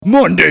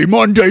Monday,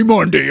 Monday,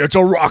 Monday, it's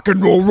a rock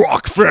and roll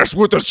rock fest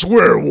with the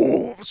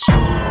Swearwolves.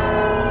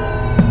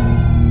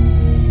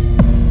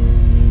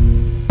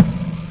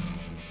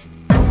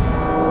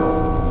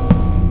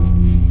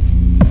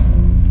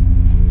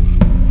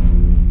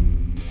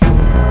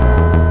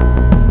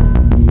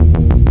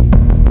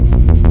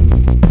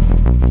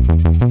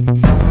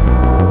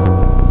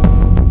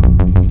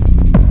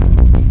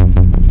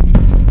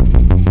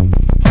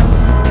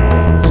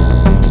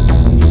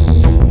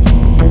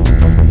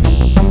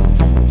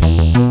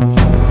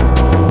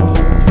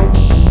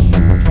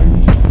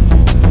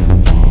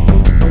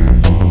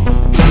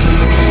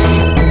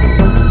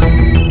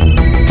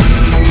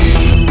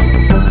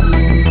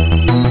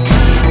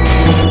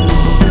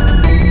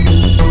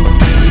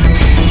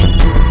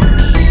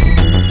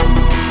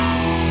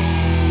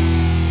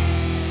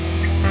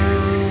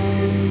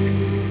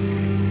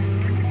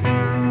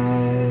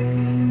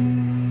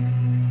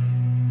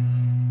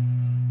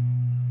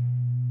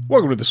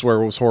 Welcome to the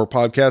Swearwolves Horror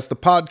Podcast, the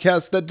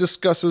podcast that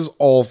discusses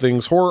all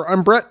things horror.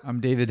 I'm Brett. I'm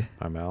David.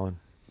 I'm Alan.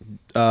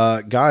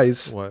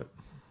 Guys, What?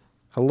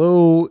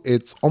 hello.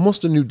 It's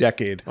almost a new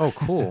decade. Oh,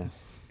 cool.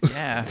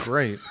 Yeah.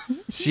 Great.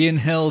 See you in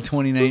hell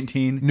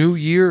 2019. New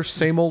year,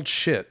 same old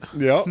shit.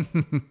 Yep.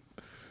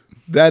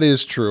 That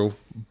is true.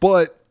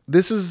 But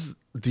this is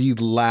the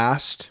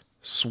last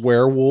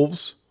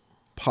Swearwolves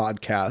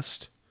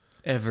podcast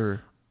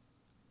Ever.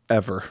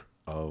 ever.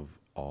 Of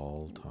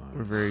all time.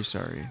 We're very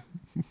sorry.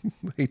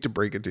 I hate to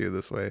break it to you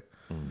this way.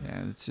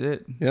 Yeah, that's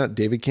it. Yeah,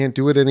 David can't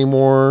do it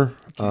anymore.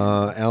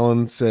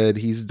 Alan said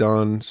he's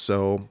done,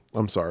 so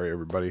I'm sorry,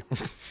 everybody.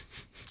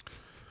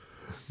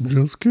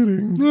 Just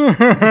kidding.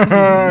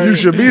 You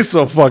should be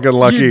so fucking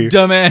lucky. You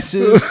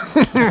dumbasses.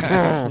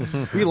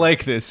 We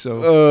like this,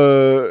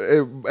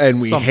 so And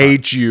we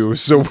hate you,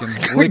 so we're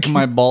gonna lick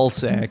my ball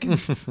sack.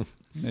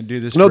 And do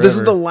this No, this is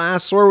the forever.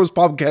 last Swearwolves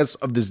podcast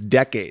of this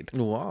decade.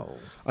 Wow.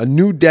 A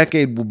new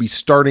decade will be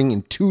starting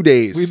in 2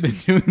 days. We've been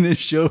doing this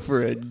show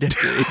for a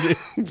decade.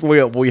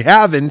 we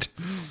haven't,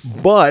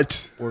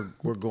 but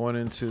We're going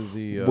into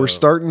the we're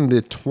starting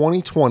the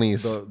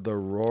 2020s. the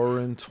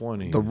roaring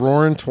 20s. The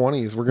roaring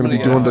 20s. We're going to be Oh,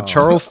 yeah. doing the I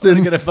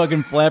Charleston. got a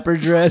fucking flapper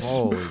dress.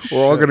 Holy shit.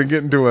 We're all going to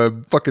get into a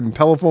fucking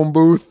telephone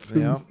booth.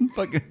 Yeah.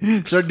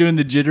 Fucking start doing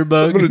the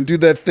I'm going to jitterbug. do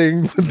that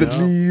thing with the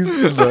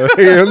knees and the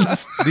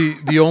hands.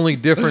 The only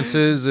difference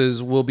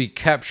is we'll be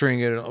capturing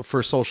it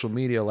for social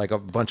media like a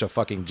bunch of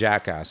fucking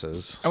jackasses.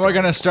 And we're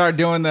gonna start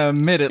doing the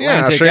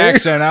mid-Atlantic see?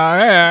 accent.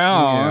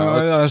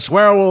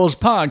 Swearwolves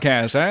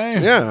podcast, eh?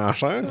 Yeah,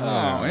 see?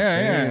 Oh,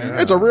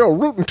 yeah. It's a real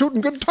rootin'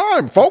 tootin' good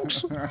time,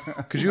 folks.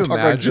 Could you Talk like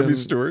imagine Jimmy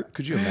Stewart.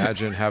 Could you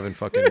imagine having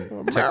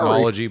fucking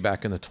technology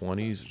back in the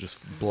 20s just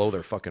blow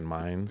their fucking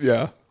minds?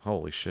 Yeah.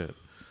 Holy shit.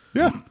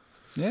 Yeah.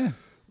 Yeah.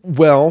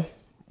 Well,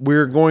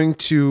 we're going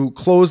to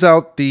close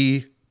out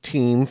the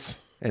teens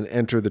and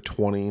enter the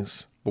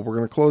 20s, but we're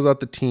going to close out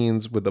the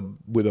teens with a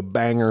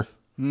banger.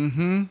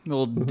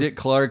 Old Dick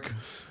Clark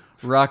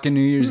rocking New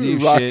Year's Eve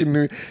shit.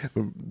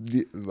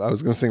 I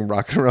was going to sing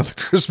 "Rocking Around the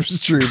Christmas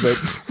Tree," but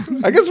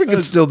I guess we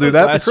could still do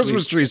that. The last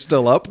Christmas week. tree's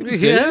still up. It's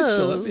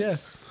still up, yeah.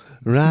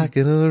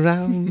 Rocking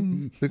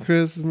around the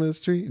Christmas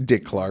tree.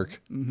 Dick Clark.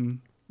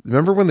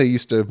 Remember when they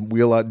used to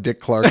wheel out Dick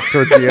Clark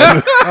towards the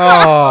end?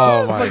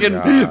 Oh my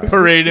Fucking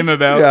parade him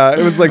about. Yeah,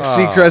 it was like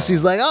Seacrest.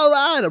 He's like, "All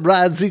right, I'm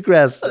Ryan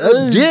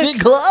Seacrest. Dick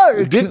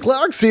Clark. Dick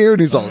Clark's here,"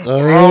 and he's all, You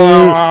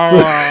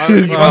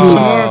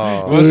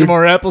want some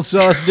more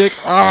applesauce, Dick?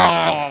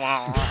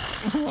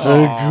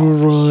 Thank you,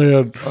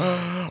 Ryan.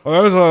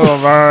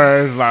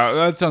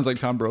 That sounds like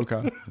Tom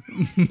Brokaw.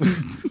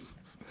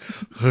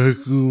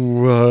 Thank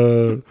you,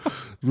 Ryan.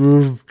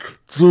 There's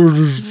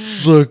 30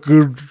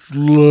 seconds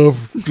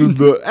left in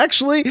the...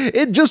 Actually,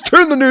 it just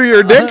turned the new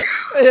year, Dick.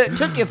 It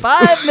took you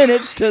 5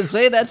 minutes to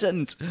say that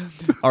sentence.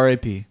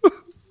 R.I.P.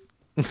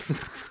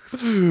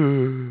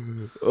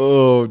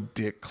 Oh,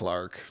 Dick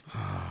Clark.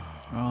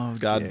 Oh,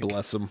 God Dick.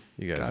 bless him.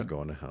 You guys are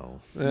going to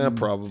hell. Yeah,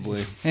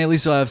 probably. Hey, at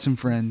least I'll have some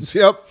friends.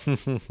 Yep.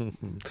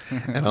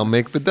 And I'll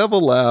make the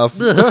devil laugh.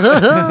 He's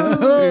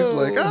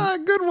like,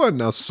 good one.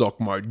 Now suck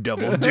my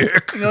devil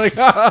dick. You're like,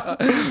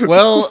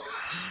 well,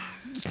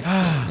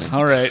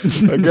 all right.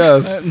 I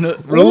guess.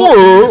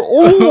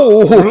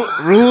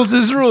 Rules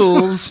is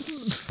rules.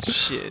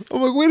 Shit.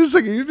 I'm like, wait a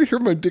second. You didn't hear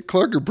my Dick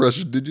Clark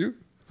impression, did you?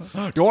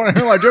 Do you want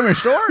to hear my Jimmy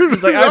Stewart?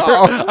 He's like,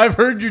 I've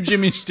heard your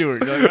Jimmy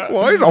Stewart. You're like,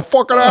 Well, he's a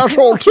fucking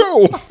asshole,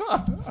 too.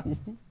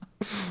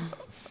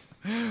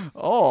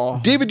 oh.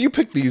 David, you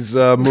picked these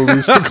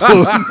movies to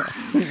close.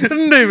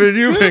 David,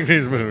 you pick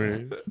these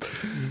movies.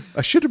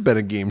 I should have been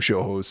a game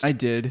show host. I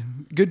did.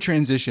 Good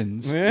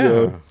transitions.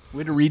 Yeah.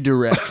 Way to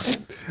redirect.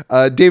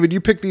 David,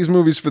 you picked these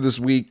movies for this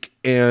week,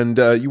 and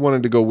you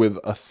wanted to go with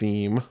a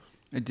theme.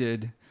 I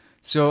did.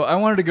 So I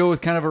wanted to go with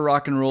kind of a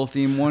rock and roll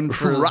theme. One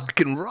for Rock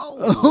and roll.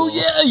 Oh,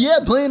 yeah,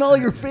 playing all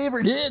your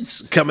favorite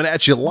hits. Coming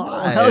at you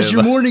live. How's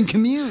your morning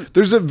commute?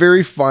 There's a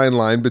very fine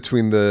line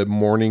between the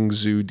morning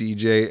zoo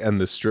DJ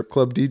and the strip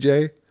club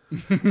DJ.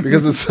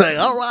 Because it's like,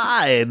 all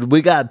right,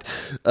 we got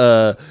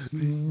Van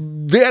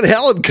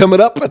Halen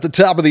coming up at the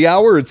top of the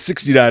hour at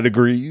 69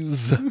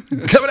 degrees.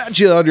 Coming at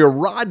you on your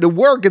ride to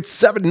work at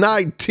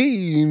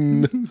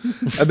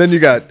 7:19. And then you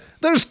got,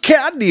 there's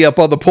candy up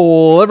on the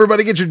pole.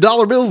 Everybody get your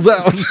dollar bills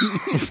out.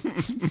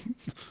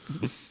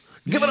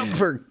 Give it up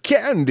for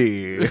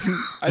candy.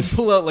 I'd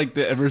pull out like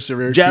the ever so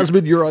rare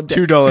Jasmine, you're on deck.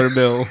 $2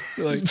 bill.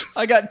 Like,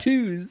 I got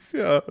twos.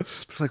 Yeah.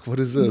 Like, what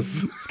is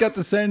this? It's got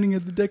the signing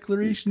of the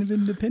Declaration of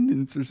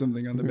Independence or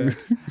something on the back.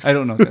 I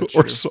don't know if that's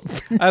Or true.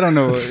 something. I don't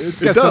know.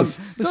 It's got does.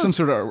 some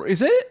sort of.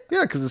 Is it?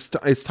 Yeah, because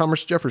it's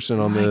Thomas Jefferson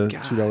on the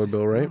God. $2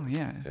 bill, right? Oh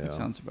yeah, that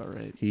sounds about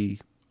right. He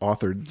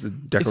authored the If you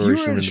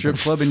Declaration were of at a strip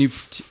Independence. club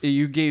and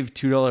you gave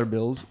 $2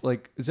 bills,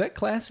 like, is that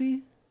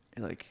classy?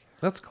 Like,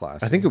 That's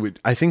classic. I think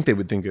they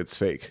would think it's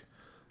fake.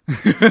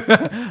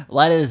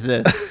 What is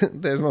this?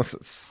 There's no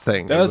such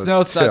thing. there's as a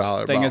no such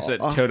 $2 thing as bill. a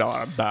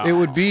 $2 bill. It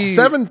would be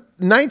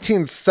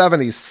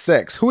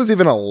 1976. Who was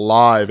even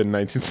alive in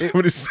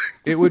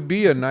 1976? it would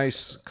be a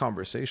nice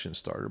conversation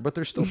starter, but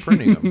they're still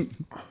printing them.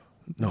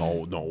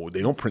 No,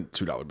 they don't print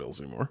 $2 bills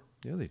anymore.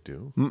 Yeah, they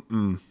do.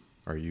 Mm-mm.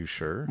 Are you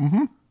sure?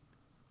 Mm-hmm.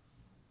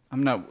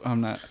 I'm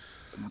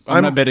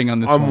not betting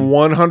on this I'm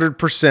one.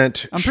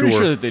 100% I'm pretty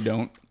sure that they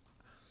don't.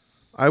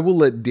 I will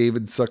let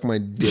David suck my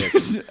dick.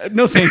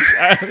 No thanks.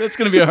 That's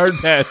going to be a hard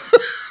pass.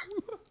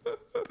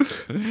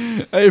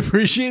 I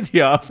appreciate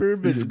the offer,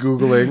 but He's it's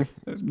Googling.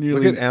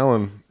 nearly Look at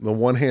Alan, the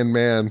one-hand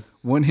man.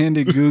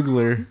 one-handed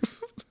Googler.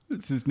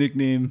 That's his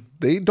nickname.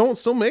 They don't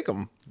still make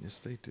them. Yes,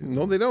 they do.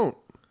 No, they don't.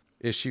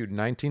 Issued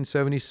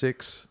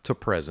 1976 to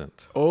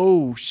present.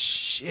 Oh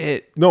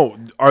shit! No,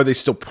 are they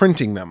still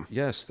printing them?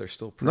 Yes, they're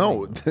still printing.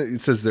 No,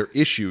 it says they're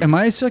issued. Am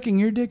I sucking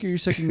your dick or you're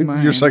sucking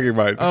mine? You're sucking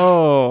mine.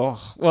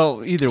 Oh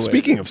well, either way.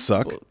 Speaking of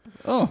suck,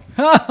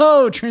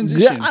 Oh,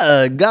 transition.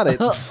 yeah, got it.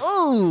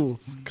 Oh,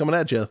 Coming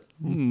at you.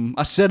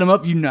 I set him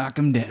up, you knock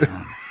him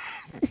down.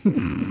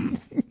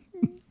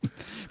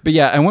 But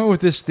yeah, I went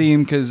with this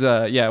theme because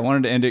I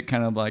wanted to end it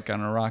kind of like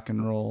on a rock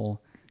and roll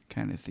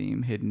kind of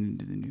theme, hidden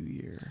into the new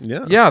year.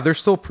 Yeah. Yeah, they're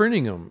still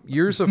printing them.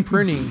 Years of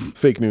printing.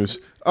 Fake news.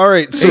 All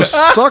right, so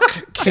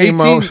Suck came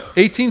out.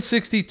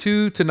 1862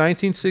 to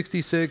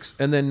 1966,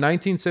 and then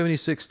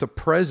 1976 to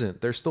present.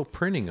 They're still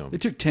printing them. They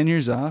took 10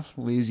 years off,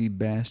 lazy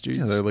bastards.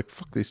 Yeah, they're like,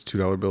 fuck these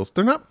 $2 bills.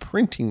 They're not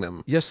printing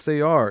them. Yes,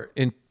 they are.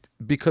 And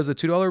because the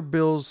 $2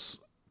 bills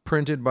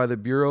printed by the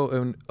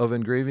Bureau of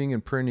Engraving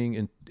and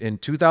Printing in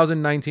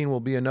 2019 will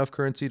be enough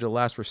currency to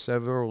last for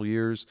several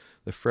years.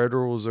 The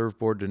Federal Reserve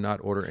Board did not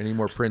order any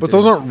more printed. But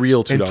those aren't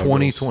real $2 in bills.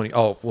 2020.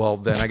 Oh, well,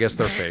 then I guess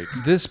they're fake.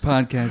 This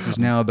podcast is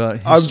now about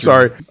history. I'm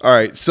sorry. All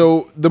right,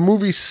 so the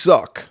movie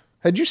Suck.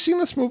 Had you seen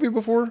this movie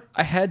before?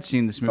 I had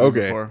seen this movie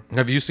Okay. before.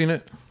 Have you seen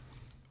it?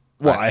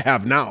 Well, I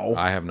have now.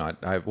 I have not.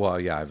 I have You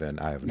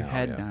now.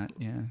 had yeah. not,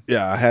 yeah.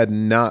 Yeah, I had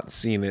not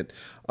seen it.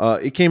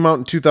 It came out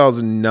in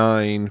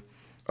 2009.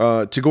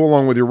 To go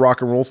along with your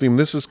rock and roll theme,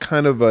 this is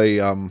kind of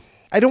a.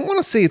 I don't want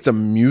to say it's a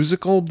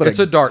musical, but It's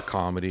a dark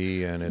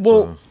comedy and it's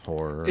Well, a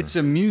horror. It's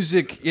a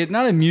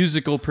not a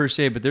musical per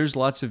se, but there's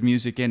lots of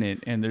music in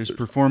it, and there's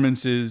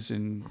performances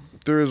and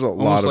there is a lot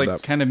almost of like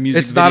that. kind of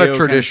music. It's not a video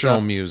kind of traditional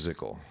stuff.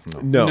 musical.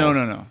 No.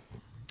 No,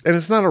 and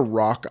it's not a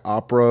rock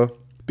opera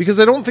because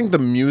I don't think the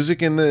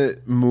music in the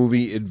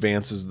movie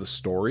advances the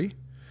story,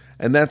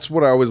 and that's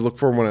what I always look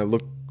for when I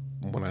look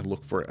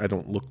for. I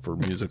don't look for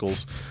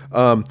musicals,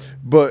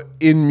 but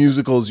in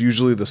musicals,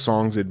 usually the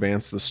songs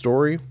advance the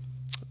story.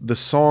 The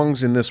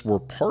songs in this were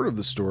part of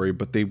the story,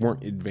 but they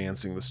weren't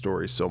advancing the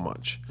story so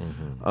much.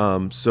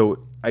 So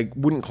I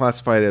wouldn't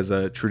classify it as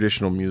a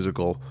traditional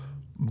musical,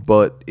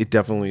 but it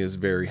definitely is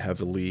very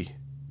heavily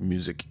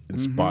music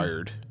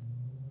inspired.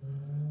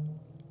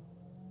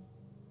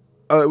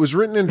 It was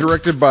written and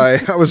directed by.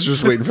 I was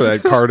just waiting for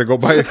that car to go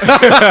by.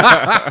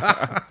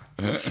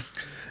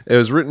 It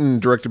was written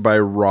and directed by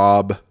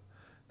Rob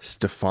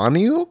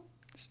Stefaniuk.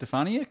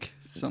 Stefaniak?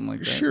 Something like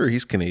that. Sure,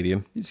 he's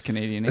Canadian. He's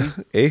Canadian, eh?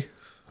 Eh?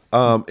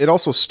 It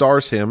also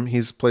stars him.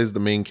 He plays the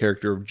main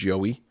character of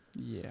Joey.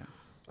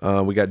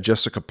 Yeah. We got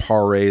Jessica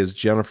Paré as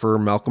Jennifer,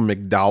 Malcolm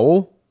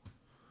McDowell,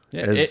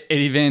 Yeah. As-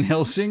 Eddie Van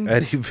Helsing.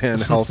 Eddie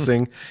Van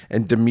Helsing,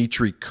 and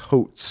Dimitri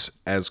Coates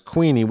as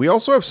Queenie. We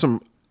also have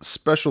some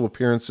special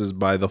appearances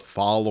by the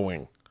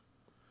following: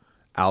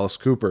 Alice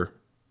Cooper,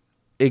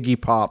 Iggy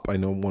Pop, I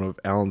know one of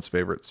Alan's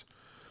favorites,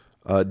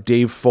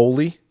 Dave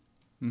Foley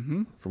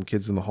from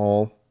Kids in the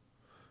Hall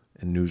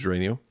and News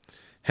Radio,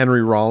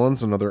 Henry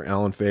Rollins, another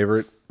Alan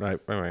favorite.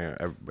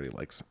 Everybody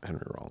likes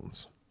Henry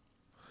Rollins.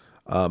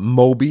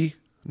 Moby.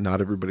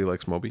 Not everybody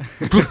likes Moby.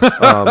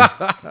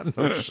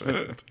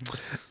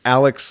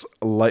 Alex,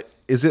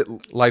 is it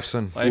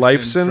Lifeson.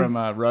 Lifeson? From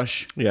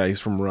Rush. Yeah,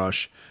 he's from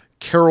Rush.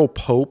 Carol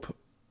Pope,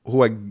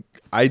 who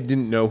I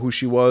didn't know who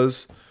she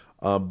was,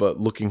 but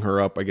looking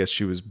her up, I guess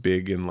she was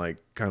big in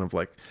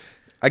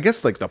I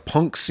guess like the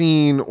punk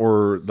scene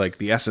or like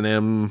the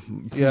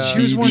S&M. Yeah. She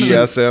was one of the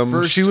BDSM.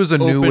 first She was a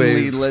new openly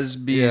wave.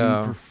 lesbian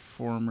Yeah.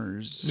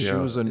 performers. She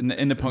was a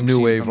in the punk new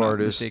scene, if wave I'm not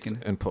artist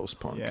mistaken. and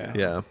post-punk. Yeah.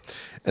 Yeah.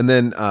 And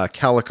then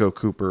Calico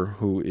Cooper,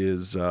 who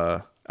is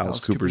Alice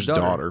Cooper's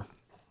daughter.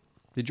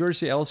 Did you already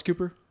say Alice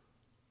Cooper?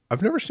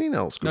 I've never seen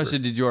Alice Cooper. No, so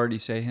did you already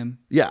say him?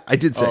 Yeah, I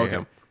did say okay.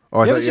 him.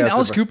 Oh, You haven't seen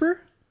Alice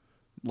Cooper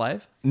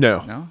live? No.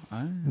 No?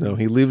 No,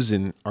 he lives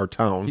in our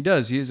town. He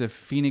does. He is a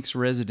Phoenix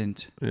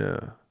resident. Yeah.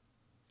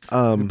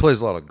 He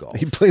plays a lot of golf.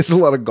 He plays a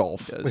lot of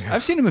golf.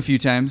 I've seen him a few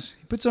times.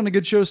 He puts on a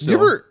good show still. You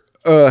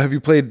ever have you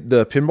played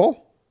the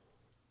pinball?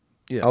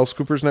 Yeah. Alice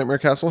Cooper's Nightmare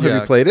Castle. Have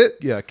Yeah. you played it?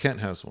 Yeah, Kent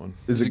has one.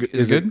 Is it good?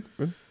 Is it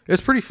good?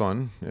 It's pretty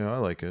fun. Yeah, I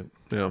like it.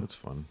 Yeah. It's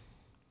fun.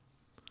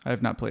 I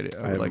have not played it. I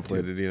I would haven't like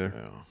played to. it either.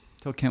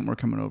 Tell Kent we're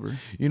coming over.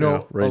 You know,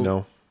 Yeah, right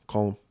now.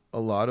 Call him. a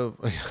lot of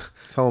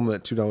Tell him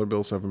that $2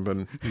 bills haven't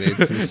been made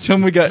since. Tell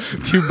him we got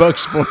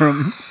 $2 for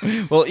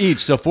him. Well, each,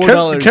 so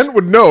 $4. Kent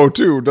would know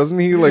too, doesn't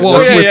he? Like, Well,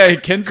 work with yeah.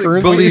 Kent's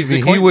currency? believe It's a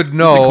me, coin- he would it's a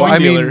know. coin I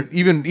dealer.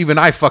 mean, even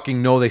I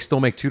fucking know they still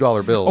make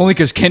 $2 bills. Only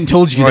because Kent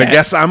told you Well, that. I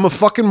guess I'm a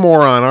fucking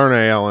moron, aren't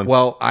I, Alan?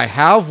 Well, I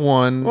have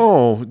one.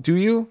 Oh, do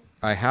you?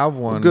 I have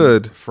one.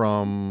 Good.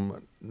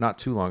 From not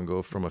too long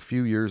ago, from a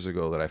few years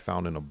ago that I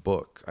found in a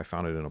book. I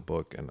found it in a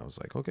book, and I was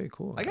like, okay,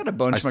 cool. I got a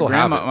bunch. I My still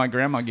have grandma, it. my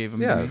grandma gave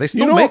them. Yeah, to me. they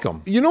still make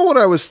them. You know what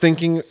I was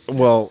thinking?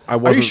 Well, I Are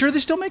wasn't. you sure they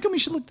still make them? You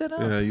should look that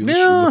up. Yeah, you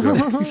should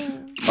look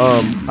it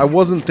up. I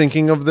wasn't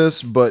thinking of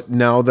this, but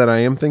now that I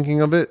am thinking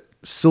of it,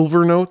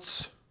 silver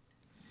notes,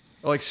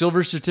 Oh, like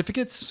silver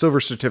certificates. silver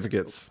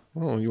certificates.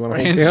 Oh, you want to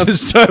hold Hands hands?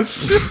 just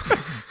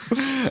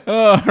touch.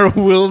 Or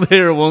will they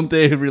or won't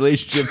they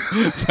relationship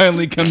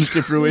finally comes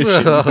to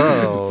fruition.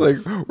 It's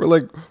like we're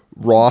like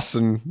Ross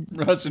and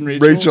Ross and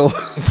Rachel. Rachel.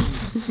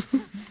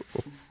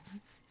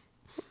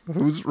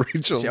 Who's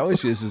Rachel? See, I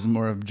always see this as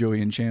more of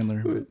Joey and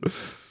Chandler. But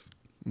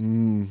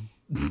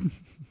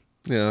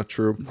Yeah,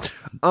 true.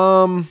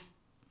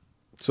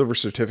 Silver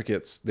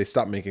certificates. They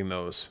stopped making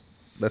those.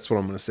 That's what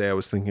I'm going to say. I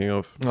was thinking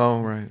of.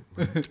 Oh, right.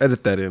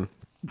 Edit that in.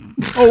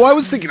 Oh, I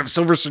was thinking of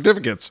silver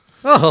certificates.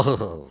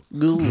 Oh.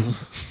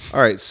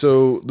 All right,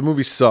 so the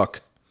movies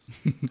suck.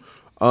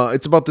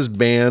 It's about this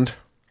band.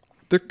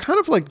 They're kind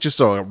of like just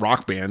a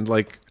rock band,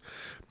 like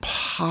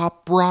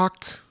pop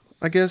rock,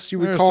 I guess you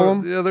would call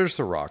them. Yeah, there's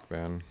a rock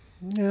band.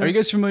 are you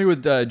guys familiar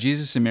with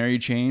Jesus and Mary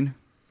Chain?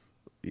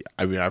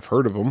 I mean, I've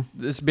heard of them.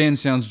 This band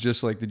sounds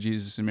just like the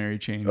Jesus and Mary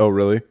Chain. Oh,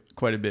 really?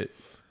 Quite a bit,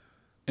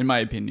 in my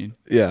opinion.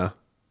 Yeah.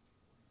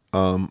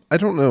 I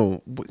don't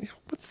know.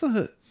 What's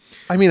the...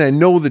 I mean, I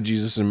know the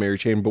Jesus and Mary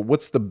chain, but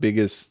what's the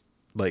biggest,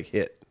 like,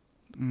 hit?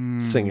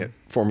 Sing it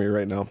for me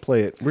right now.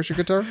 Play it. Where's your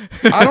guitar?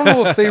 I don't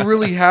know if they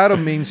really had a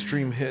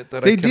mainstream hit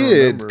that They I can did,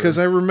 remember. because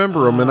I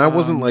remember them, and I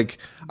wasn't like...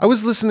 I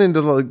was listening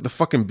to, like, the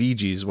fucking Bee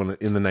Gees when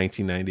in the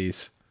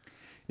 1990s.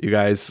 You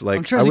guys, I'm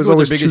like, trying I to was think what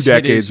always their 2 biggest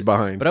hit decades is,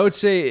 behind. But I would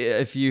say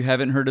if you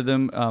haven't heard of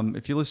them,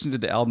 if you listen to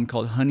the album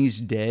called Honey's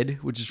Dead,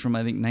 which is from I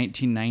think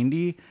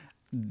 1990,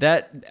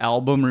 that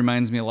album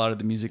reminds me a lot of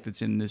the music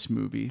that's in this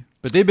movie.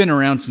 But they've been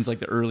around since like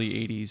the early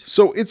 80s.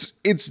 So it's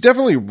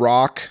definitely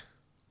rock,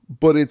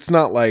 but it's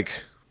not like...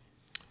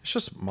 It's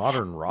just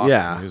modern rock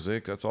Yeah.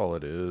 music. That's all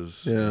it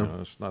is. Yeah. You know,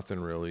 it's nothing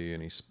really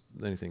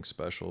anything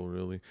special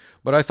really.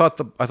 But I thought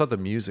the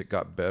music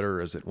got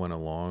better as it went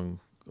along.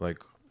 Like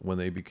when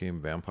they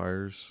became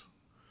vampires,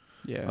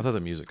 Yeah. I thought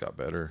the music got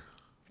better,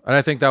 and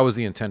I think that was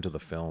the intent of the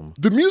film.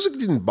 The music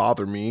didn't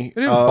bother me. It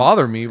didn't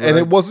bother me, but and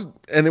it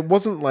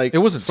wasn't like It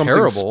wasn't something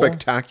terrible.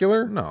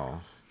 spectacular. No.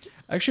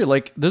 Actually,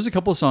 like there's a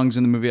couple of songs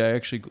in the movie I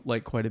actually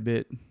like quite a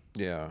bit.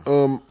 Yeah.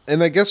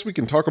 And I guess we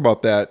can talk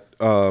about that.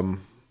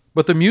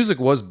 But the music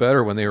was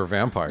better when they were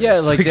vampires. Yeah,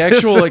 like the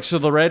actual like so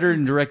the writer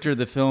and director of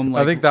the film.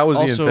 Like, I think that was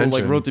the also like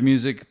intention. wrote the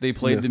music. They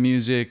played the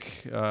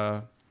music.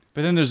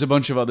 But then there's a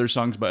bunch of other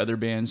songs by other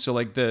bands. So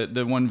like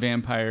the one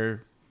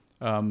vampire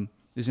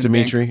is in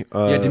Dimitri,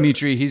 A band,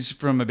 Dimitri. He's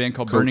from a band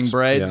called Burning Coates,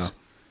 Brides.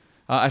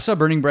 I saw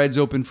Burning Brides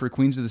open for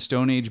Queens of the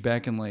Stone Age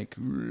back in like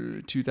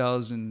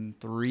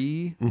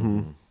 2003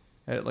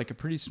 at like a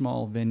pretty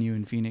small venue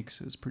in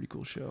Phoenix. It was a pretty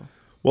cool show.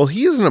 Well,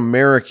 he is an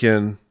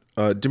American.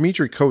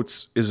 Dimitri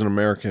Coates is an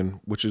American,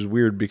 which is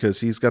weird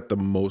because he's got the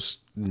most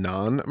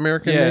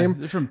non-American Yeah, name,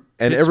 they're from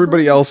and Pittsburgh?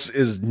 everybody else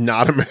is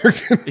not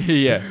American.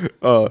 Yeah.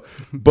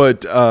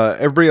 But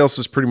everybody else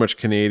is pretty much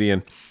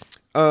Canadian.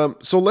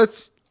 So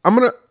I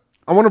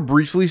want to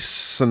briefly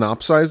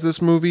synopsize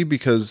this movie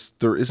because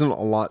there isn't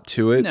a lot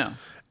to it. No.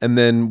 And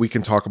then we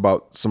can talk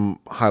about some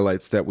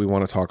highlights that we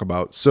want to talk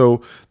about.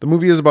 So the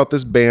movie is about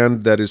this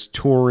band that is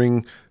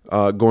touring,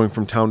 going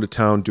from town to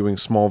town, doing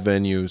small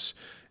venues,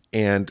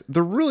 and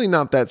they're really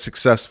not that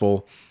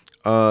successful.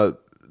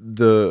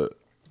 The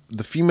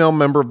female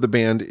member of the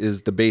band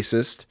is the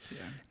bassist,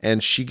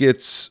 and she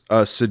gets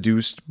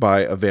seduced by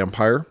a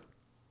vampire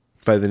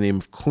by the name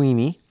of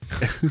Queenie.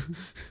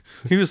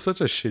 He was such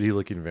a shitty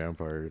looking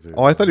vampire, dude.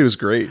 Oh, I thought he was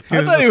great.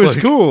 I thought it was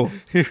cool.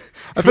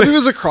 I thought he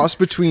was a cross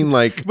between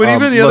like But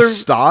even the other-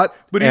 Lestat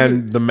but and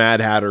even- the Mad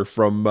Hatter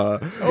from Yeah,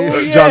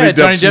 Johnny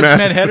Depp's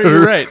Mad Hatter.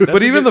 You're right. That's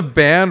But a even good- the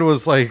band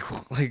was like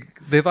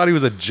they thought he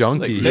was a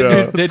junkie.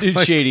 that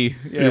dude's shady.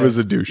 Yeah. He was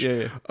a douche.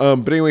 Yeah,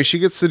 But anyway, she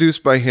gets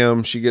seduced by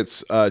him. She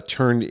gets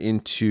turned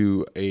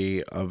into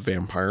a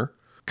vampire.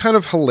 kind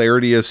of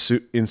hilarity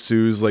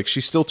ensues. Like,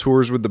 she still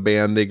tours with the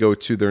band. They go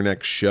to their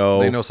next show.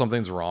 They know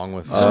something's wrong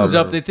with Something's her.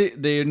 up.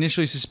 They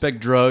initially suspect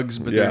drugs,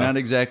 but Yeah. they're not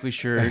exactly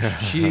sure.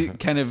 She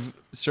kind of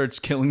starts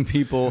killing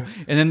people,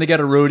 and then they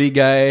got a roadie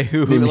guy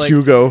who Named like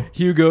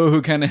Hugo.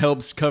 who kind of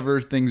helps cover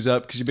things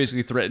up because she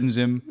basically threatens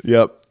him.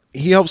 Yep.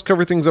 He helps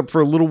cover things up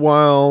for a little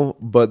while,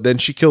 but then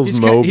she kills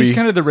Moby. He's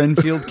kind of the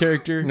Renfield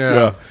character.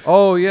 Yeah.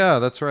 Oh yeah,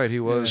 that's right. He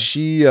was.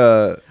 She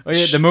Oh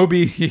yeah, the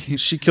Moby.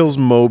 she kills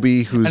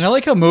Moby, who's And I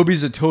like how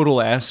Moby's a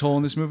total asshole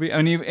in this movie.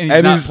 I mean, and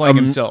he's not playing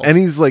himself. and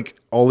he's like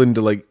all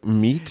into like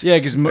meat. Yeah,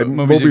 because And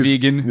Moby's a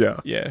vegan. Yeah,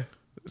 Yeah.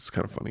 it's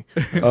kind of funny.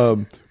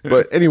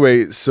 But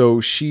anyway,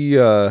 so she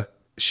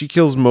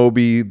kills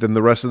Moby. Then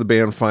the rest of the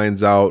band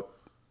finds out.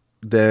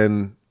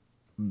 Then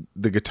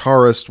the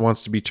guitarist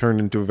wants to be turned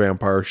into a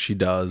vampire. She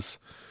does.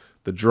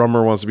 The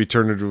drummer wants to be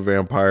turned into a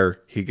vampire.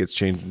 He gets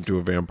changed into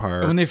a vampire.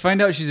 And when they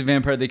find out she's a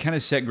vampire, they kind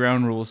of set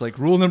ground rules. Like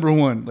rule number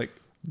 1, like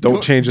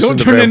Don't change us Don't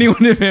into turn vamp- anyone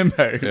into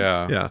vampires.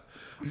 Yeah.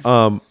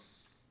 Yeah.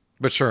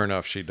 But sure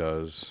enough, she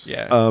does.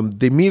 Yeah.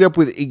 They meet up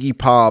with Iggy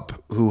Pop,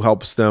 who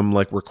helps them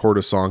like record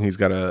a song. He's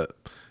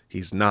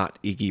not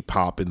Iggy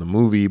Pop in the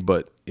movie,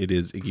 but it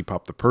is Iggy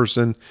Pop the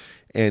person,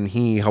 and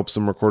he helps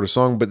them record a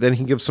song. But then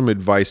he gives some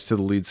advice to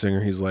the lead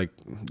singer. He's like,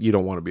 "You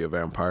don't want to be a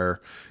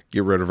vampire.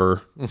 Get rid of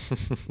her."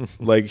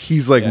 Like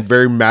he's like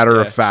very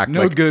matter of fact.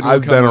 No like, good will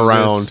I've come been of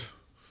around. this.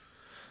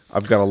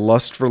 I've got a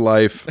lust for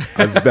life.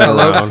 I've been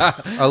around.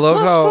 I love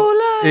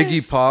how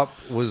Iggy Pop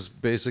was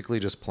basically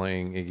just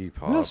playing Iggy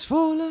Pop.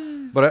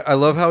 But I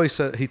love how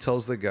he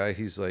tells the guy,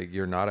 he's like,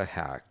 "You're not a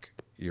hack.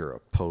 You're a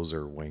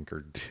poser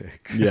wanker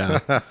dick." Yeah,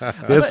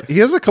 he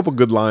has a couple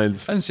good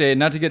lines. I didn't say it,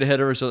 not to get ahead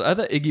of ourselves. I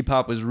thought Iggy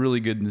Pop was really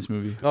good in this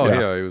movie. Oh Yeah.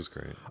 yeah, he was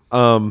great.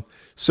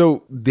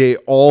 So they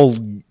all,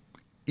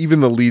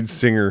 even the lead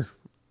singer,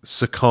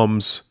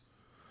 succumbs.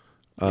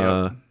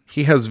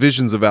 He has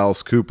visions of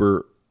Alice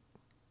Cooper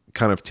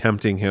kind of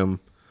tempting him,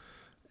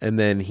 and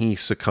then he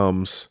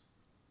succumbs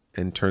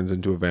and turns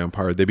into a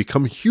vampire. They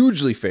become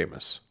hugely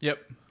famous. Yep.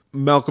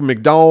 Malcolm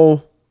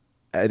McDowell,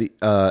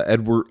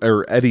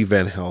 Eddie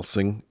Van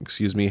Helsing,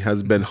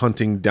 has been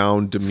hunting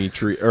down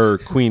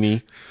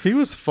Queenie, He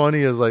was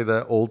funny as like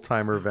that old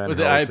timer Van With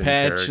the eye Helsing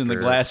patch and the character.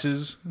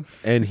 glasses.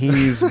 and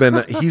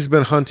he's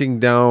been hunting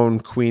down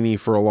Queenie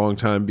for a long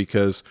time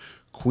because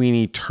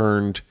Queenie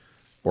turned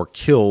or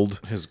killed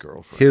His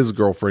girlfriend. his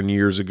girlfriend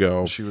years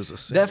ago. She was a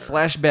singer. That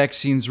flashback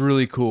scene's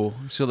really cool.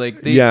 So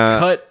like they Yeah.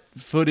 cut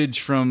footage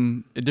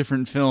from a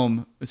different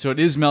film. So it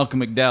is Malcolm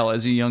McDowell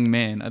as a young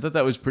man. I thought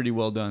that was pretty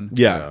well done.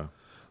 Yeah.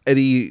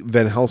 Eddie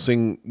Van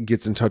Helsing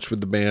gets in touch with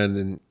the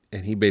band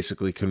and he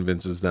basically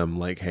convinces them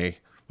like, hey,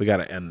 we got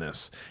to end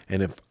this.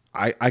 And if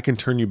I can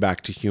turn you back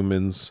to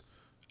humans,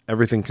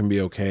 everything can be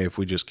okay if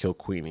we just kill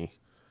Queenie.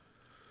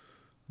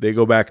 They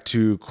go back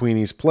to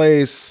Queenie's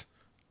place,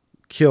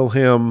 kill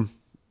him.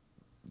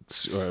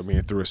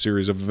 Through a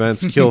series of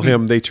events, kill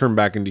him. They turn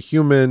back into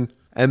human.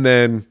 And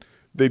then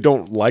they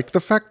don't like the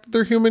fact that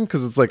they're human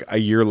because it's like a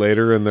year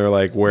later and they're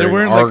like wearing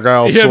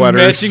Argyle sweaters.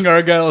 matching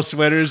Argyle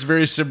sweaters,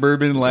 very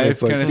suburban life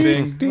It's like, kind of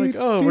thing. Like,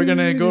 oh, we're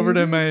gonna go over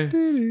to my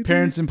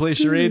parents and play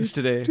charades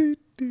today.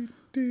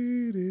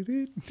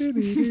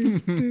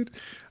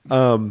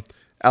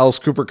 Alice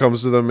Cooper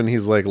comes to them and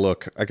he's like,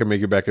 look, I can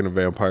make you back into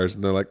vampires.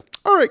 And they're like,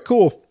 all right,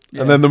 cool.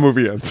 And then the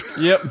movie ends.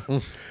 Yep.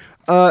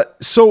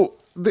 That's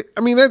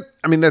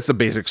the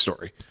basic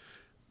story.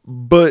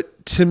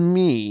 But to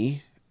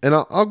me, and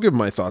I'll give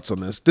my thoughts on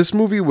this, this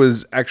movie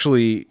was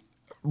actually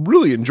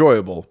really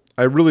enjoyable.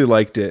 I really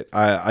liked it.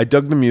 I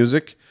dug the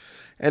music.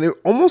 And it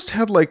almost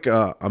had like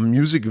a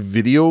music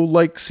video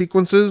like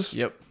sequences,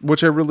 Yep.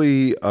 which I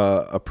really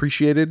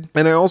appreciated.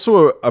 And I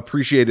also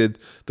appreciated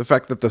the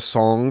fact that the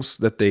songs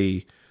that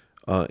they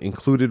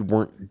included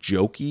weren't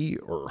jokey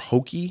or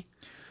hokey.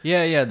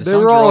 Yeah. The They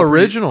songs were all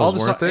pretty- originals, the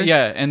weren't they?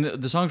 Yeah, and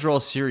the songs were all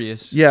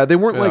serious. Yeah, they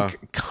weren't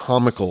like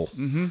comical.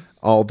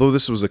 Although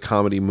this was a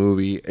comedy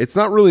movie, it's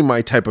not really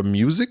my type of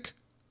music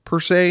per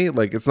se.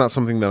 Like, it's not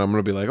something that I'm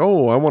going to be like,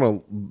 oh, I want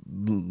to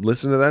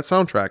listen to that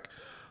soundtrack.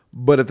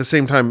 But at the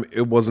same time,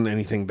 it wasn't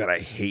anything that I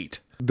hate.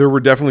 There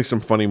were definitely some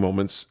funny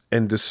moments,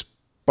 and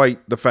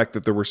despite the fact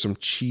that there were some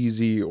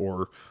cheesy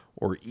or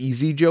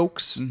easy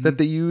jokes that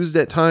they used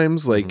at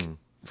times, like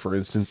for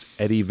instance,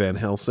 Eddie Van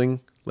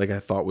Helsing, like I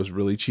thought was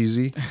really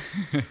cheesy.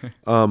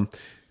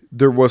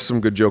 There was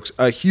some good jokes.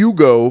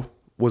 Hugo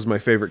was my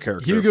favorite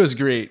character. Hugo's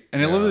great,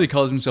 and I love that he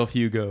calls himself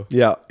Hugo.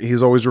 Yeah,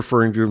 he's always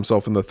referring to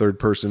himself in the third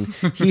person.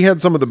 He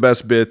had some of the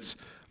best bits.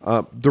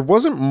 There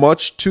wasn't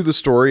much to the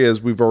story,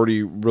 as we've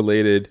already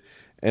related,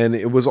 and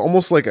it was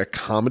almost like a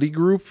comedy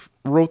group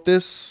wrote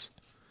this,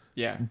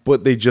 Yeah.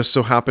 but they just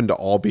so happened to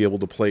all be able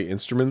to play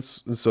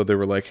instruments, and so they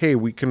were like, hey,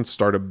 we can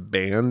start a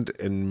band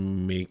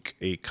and make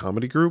a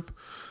comedy group.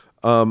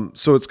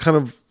 So it's kind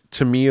of,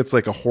 to me, it's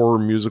like a horror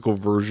musical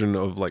version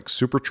of like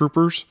Super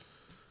Troopers.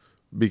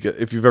 Because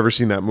if you've ever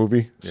seen that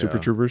movie, Super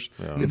Troopers,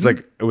 it's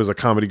like it was a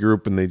comedy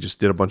group and they just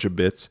did a bunch of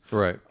bits.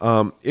 Right.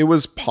 It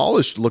was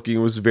polished looking.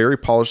 It was very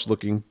polished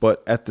looking,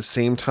 but at the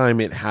same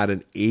time, it had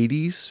an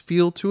 80s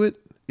feel to it,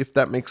 if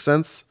that makes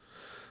sense.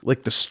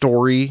 like the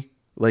story,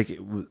 like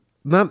it was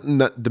not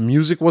the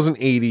music wasn't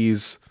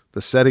 80s,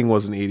 the setting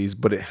wasn't 80s,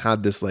 but it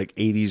had this like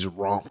 80s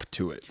romp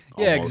to it.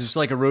 Yeah, 'cause almost. it's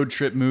like a road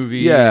trip movie.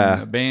 Yeah.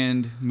 and a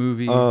band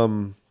movie.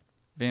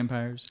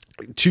 Vampires.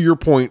 To your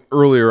point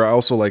earlier, I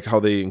also like how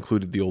they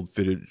included the old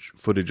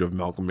footage of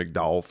Malcolm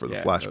McDowell for the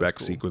Yeah, that was flashback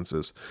cool.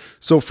 sequences.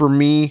 So for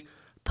me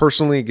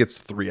personally, it gets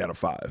 3 out of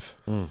 5.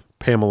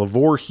 Pamela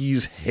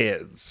Voorhees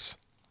heads.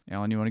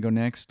 Alan, you want to go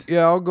next?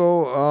 Yeah, I'll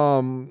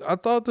go. I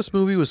thought this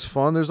movie was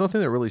fun. There's nothing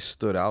that really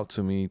stood out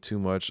to me too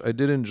much. I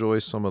did enjoy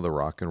some of the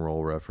rock and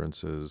roll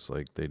references.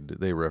 Like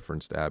they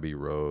referenced Abbey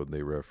Road.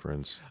 They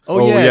referenced.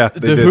 Oh, yeah, they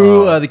the did.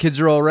 Who. The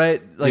Kids Are All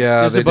Right. Like,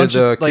 Yeah, there's they a bunch did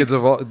the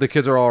of like, the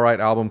Kids Are All Right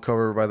album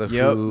cover by the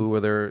Yep. Who, where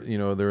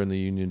they're in the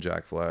Union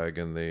Jack flag,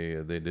 and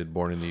they did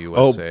Born in the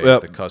USA.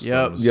 yep. The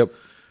Customs. Yep.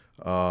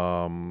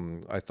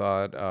 I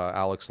thought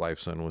Alex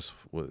Lifeson was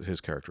his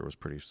character was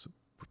pretty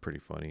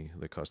funny.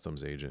 The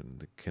customs agent,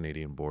 the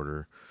Canadian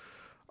border.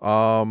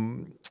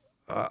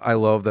 I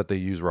love that they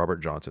use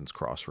Robert Johnson's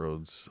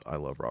Crossroads. I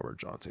love Robert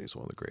Johnson. He's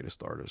one of the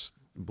greatest artists,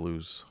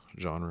 blues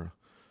genre.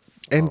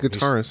 And He's-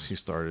 guitarist.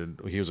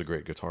 He was a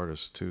great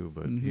guitarist too,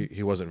 but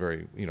he wasn't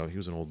very, he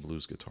was an old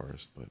blues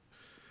guitarist, but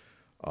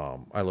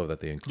I love that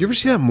they included. You ever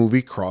see that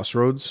movie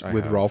Crossroads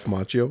with have. Ralph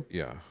Macchio?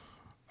 Yeah.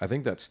 I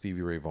think that's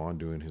Stevie Ray Vaughan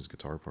doing his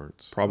guitar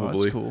parts. oh,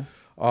 Probably. that's cool.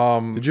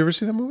 Did you ever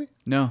see that movie?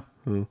 No,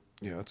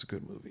 Yeah, it's a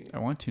good movie. I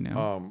want to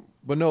now.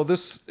 But no,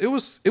 it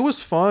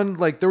was fun.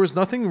 Like there was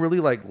nothing really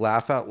like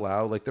laugh out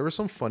loud. Like there were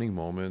some funny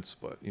moments,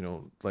 but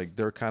like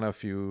they're kind of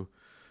few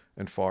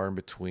and far in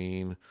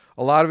between.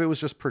 A lot of it was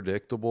just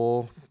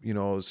predictable.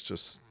 It's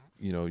just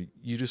you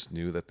just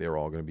knew that they were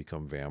all going to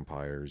become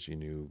vampires. You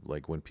knew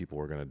like when people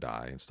were going to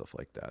die and stuff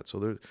like that.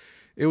 So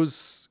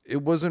it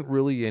wasn't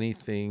really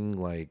anything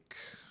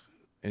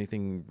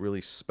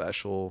really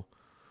special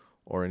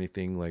or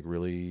anything like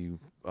really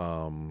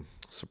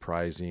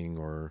surprising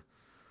or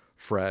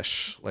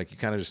fresh. Like you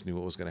kind of just knew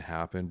what was going to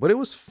happen, but it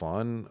was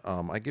fun.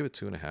 I give it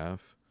 2.5.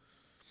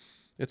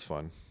 It's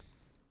fun.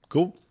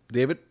 Cool.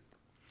 David?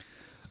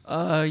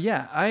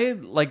 Yeah, I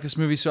like this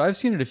movie. So I've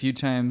seen it a few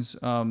times.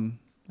 I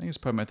think it's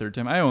probably my third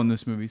time. I own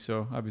this movie,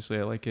 so obviously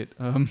I like it.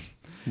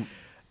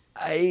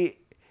 I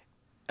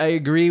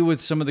agree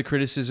with some of the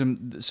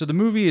criticism. So the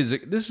movie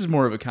this is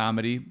more of a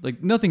comedy.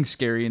 Like nothing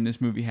scary in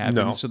this movie happens.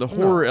 No. So the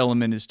horror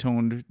element is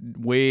toned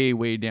way,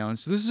 way down.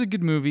 So this is a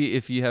good movie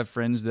if you have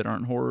friends that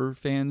aren't horror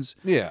fans.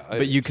 Yeah,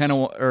 But you kind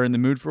of are in the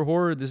mood for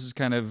horror. This is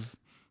kind of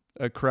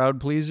a crowd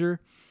pleaser.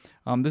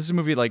 This is a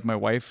movie like my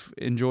wife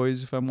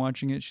enjoys if I'm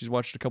watching it. She's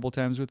watched it a couple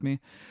times with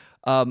me.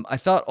 I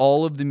thought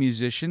all of the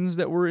musicians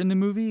that were in the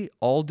movie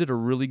all did a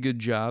really good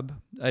job.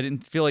 I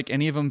didn't feel like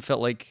any of them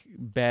felt like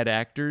bad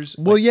actors.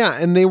 Well,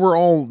 yeah, and they were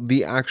all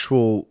the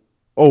actual...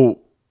 Oh,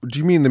 do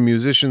you mean the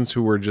musicians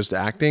who were just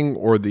acting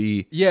or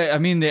the Yeah, I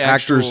mean the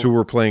actors actual, who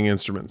were playing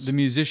instruments? the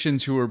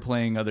musicians who were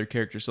playing other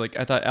characters. Like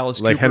I thought Alice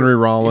Like Cooper, Henry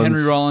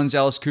Rollins.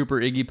 Alice Cooper,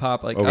 Iggy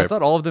Pop. Like I Okay.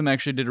 thought all of them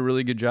actually did a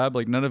really good job.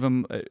 Like none of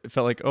them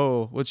felt like,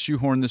 oh, let's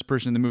shoehorn this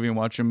person in the movie and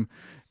watch him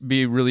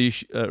be really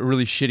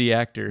really shitty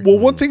actor. Well,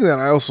 one thing that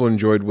I also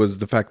enjoyed was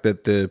the fact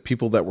that the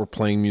people that were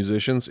playing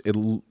musicians, it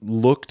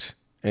looked,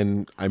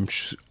 and I'm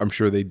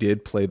sure they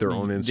did play their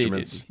own They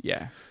instruments. did,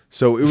 yeah.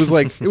 So it was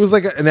like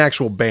an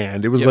actual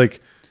band. It was like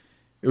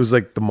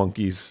the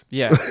Monkees.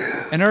 Yeah,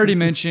 and I already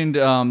mentioned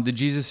the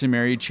Jesus and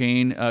Mary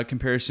chain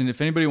comparison. If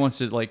anybody wants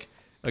to, like,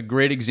 a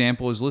great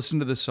example is listen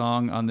to the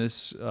song on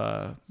this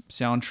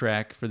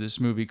soundtrack for this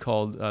movie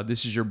called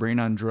 "This Is Your Brain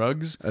on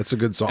Drugs," That's a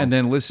good song. and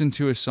then listen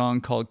to a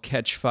song called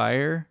 "Catch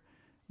Fire"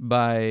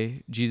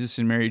 by Jesus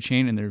and Mary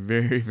Chain, and they're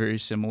very, very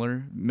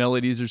similar.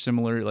 Melodies are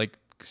similar, like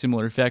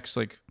similar effects.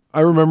 Like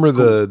I remember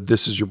the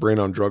 "This Is Your Brain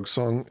on Drugs"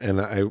 song,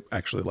 and I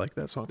actually like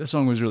that song. that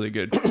song was really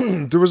good.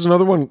 There was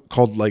another one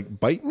called like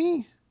 "Bite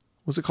Me."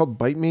 Was it called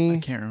 "Bite Me"? I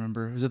can't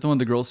remember. Was that the one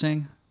the girl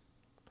sang?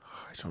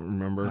 I don't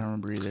remember. I don't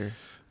remember either.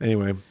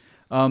 Anyway,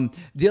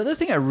 The other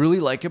thing I really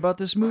like about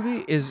this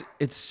movie is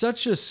it's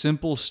such a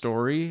simple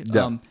story.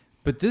 Yeah.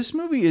 But this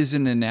movie is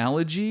an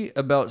analogy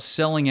about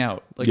selling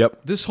out. Like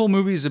Yep. this whole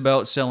movie is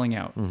about selling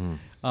out.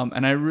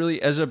 And I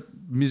really, as a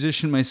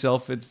musician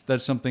myself,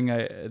 that's something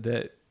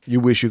that you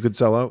wish you could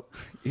sell out.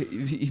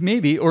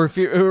 maybe, or if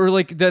you're, or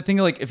like that thing,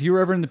 like if you were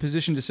ever in the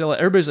position to sell it,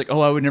 everybody's like,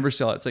 oh, I would never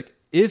sell it. It's like,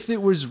 if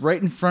it was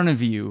right in front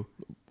of you,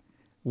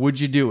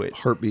 would you do it?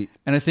 Heartbeat.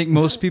 And I think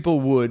most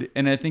people would.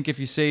 And I think if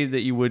you say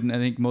that you wouldn't, I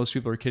think most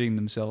people are kidding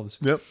themselves.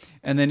 Yep.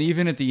 And then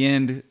even at the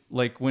end,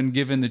 like when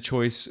given the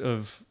choice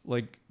of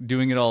like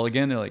doing it all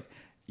again, they're like,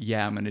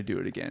 yeah, I'm going to do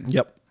it again.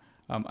 Yep.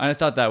 And I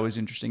thought that was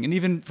interesting. And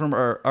even from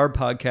our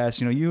podcast,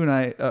 you and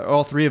I,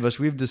 all three of us,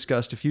 we've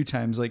discussed a few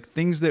times, like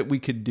things that we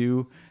could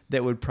do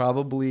that would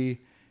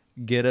probably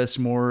get us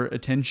more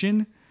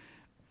attention,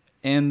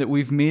 and that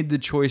we've made the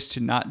choice to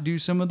not do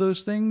some of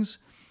those things.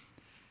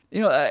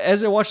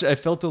 As I watched it, I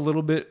felt a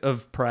little bit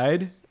of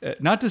pride.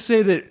 Not to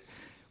say that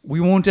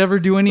we won't ever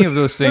do any of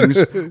those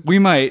things. We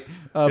might,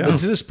 but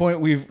to this point,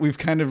 we've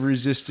kind of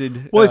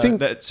resisted. Well, I think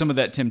that some of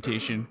that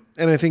temptation.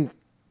 And I think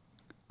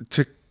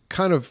to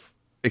kind of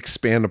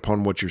expand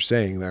upon what you're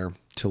saying there,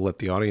 to let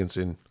the audience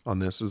in on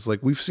this is like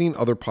we've seen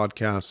other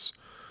podcasts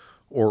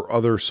or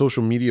other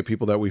social media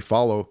people that we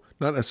follow,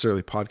 not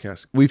necessarily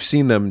podcasts. We've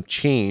seen them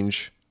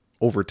change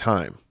over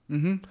time.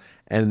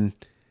 And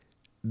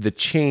the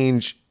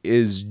change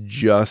is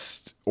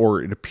just,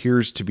 or it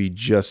appears to be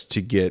just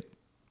to get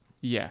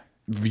Yeah.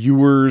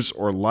 viewers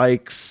or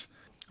likes.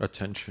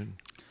 Attention.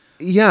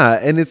 Yeah,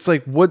 and it's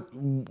like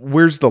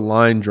where's the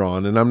line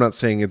drawn? And I'm not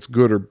saying it's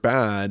good or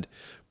bad,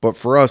 but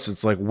for us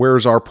it's like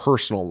where's our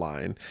personal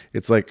line?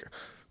 It's like,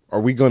 are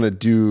we going to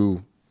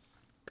do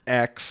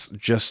X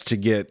just to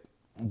get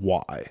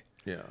Y?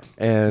 Yeah.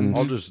 And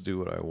I'll just do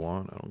what I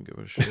want. I don't give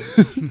a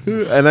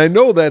shit. and I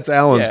know that's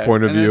Alan's Yeah,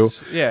 point of and view.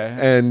 that's- yeah.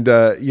 And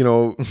you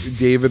know,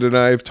 David and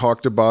I have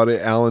talked about it.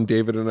 Alan,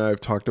 David and I have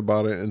talked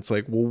about it, and it's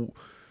like, well,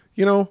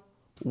 you know,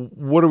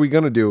 what are we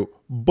going to do?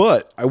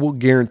 But I will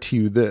guarantee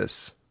you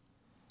this.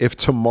 If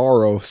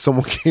tomorrow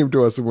someone came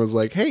to us and was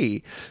like,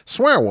 "Hey,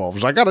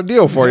 Swearwolves, I got a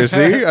deal for you,"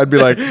 see, I'd be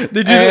like,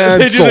 They do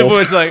 "And the sold."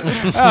 voice like,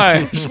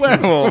 "Hi,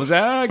 Swearwolves,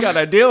 I got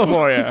a deal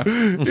for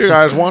you." You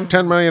guys want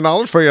 $10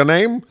 million for your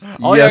name?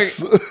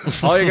 Yes.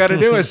 All you got to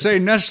do is say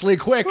Nestle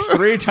Quick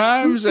 3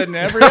 times in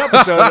every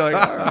episode. You're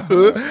like,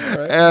 all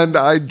right. And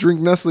I drink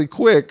Nestle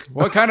Quick.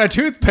 What kind of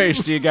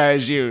toothpaste do you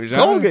guys use?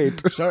 huh?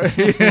 Colgate. Sorry.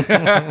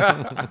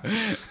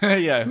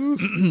 Yeah.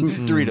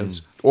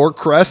 Doritos. Or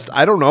Crest.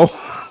 I don't know.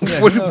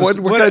 what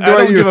kind I do I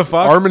don't use? give a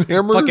fuck. Arm and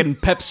Hammer? Fucking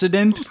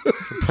Pepsodent.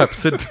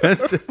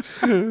 Pepsodent.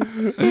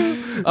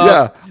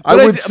 Yeah. I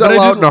But would but sell did-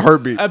 out in a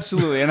heartbeat.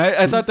 Absolutely. And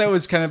I thought that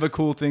was kind of a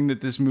cool thing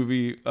that this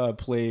movie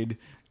played.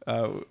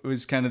 It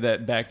was kind of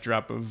that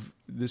backdrop of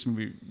this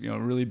movie, you know,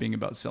 really being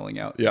about selling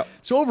out. Yeah.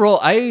 So overall,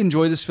 I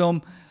enjoy this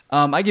film.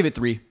 I give it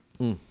 3.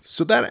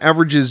 So that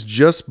averages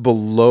just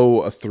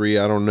below a 3.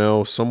 I don't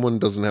know. Someone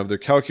doesn't have their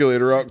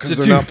calculator out because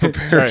they're not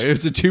prepared. Sorry,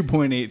 it's a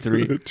 2.83.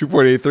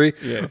 2.83.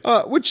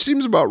 Yeah. Which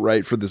seems about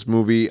right for this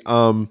movie.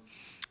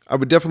 I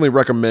would definitely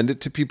recommend it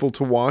to people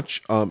to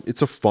watch.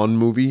 It's a fun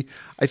movie.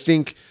 I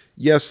think,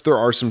 yes, there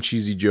are some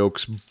cheesy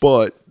jokes,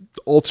 but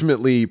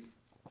ultimately,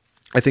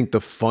 I think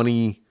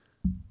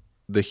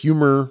the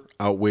humor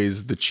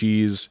outweighs the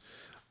cheese.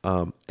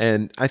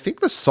 And I think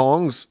the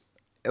songs,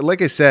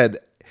 like I said,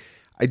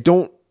 I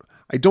don't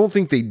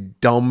think they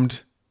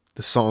dumbed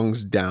the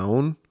songs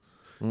down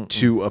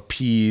to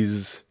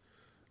appease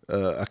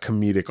a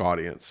comedic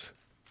audience.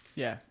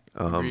 Yeah.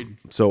 Agreed.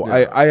 So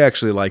I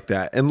actually like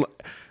that. And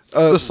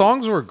The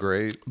songs were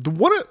great.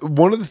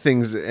 one of the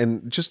things,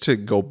 and just to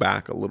go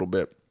back a little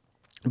bit,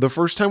 the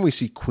first time we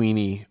see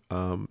Queenie,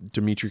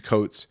 Dimitri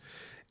Coates,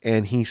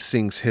 and he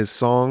sings his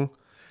song,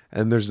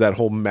 and there's that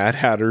whole Mad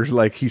Hatter,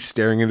 like he's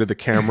staring into the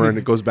camera and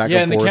it goes back Yeah,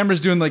 and and forth. the camera's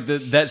doing like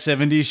that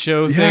 70s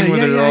show Yeah, thing where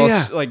yeah, they're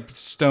yeah, all like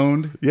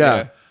stoned.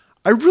 Yeah.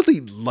 I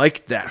really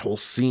liked that whole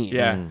scene.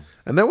 Yeah.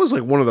 And that was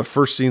like one of the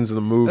first scenes in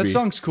the movie. That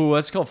song's cool.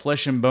 That's called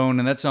Flesh and Bone,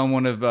 and that's on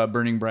one of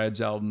Burning Bride's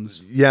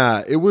albums.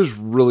 Yeah, it was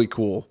really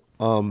cool.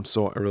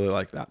 So I really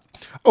like that.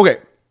 Okay,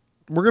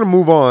 we're going to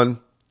move on.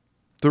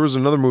 There was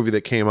another movie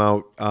that came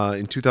out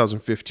in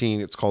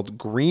 2015. It's called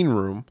Green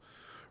Room,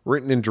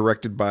 written and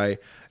directed by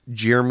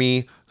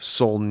Jeremy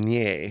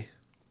Saulnier.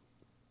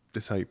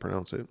 That's how you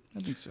pronounce it. I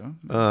think so.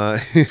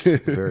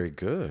 Very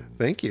good.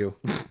 Thank you.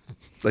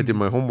 I did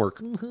my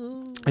homework.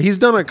 He's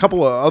done a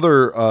couple of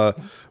other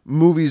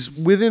movies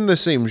within the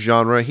same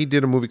genre. He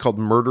did a movie called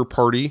Murder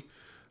Party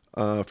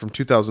from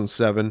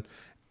 2007.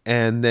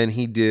 And then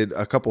he did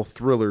a couple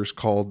thrillers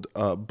called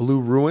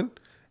Blue Ruin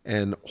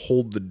and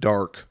Hold the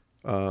Dark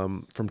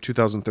from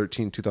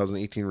 2013,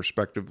 2018,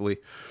 respectively.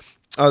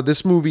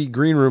 This movie,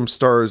 Green Room,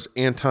 stars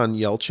Anton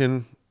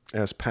Yelchin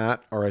as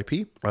Pat,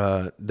 R.I.P.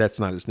 That's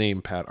not his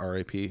name, Pat,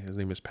 R.I.P. His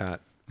name is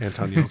Pat.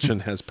 Anton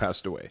Yelchin has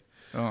passed away.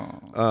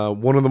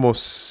 One of the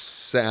most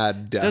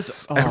sad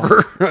deaths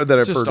ever that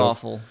I've Just heard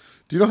awful. of.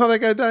 Do you know how that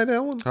guy died,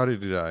 Alan? How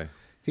did he die?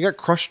 He got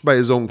crushed by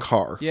his own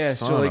car. Yeah,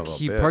 Son so like of a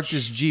he bitch. parked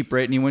his Jeep,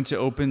 right? And he went to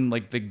open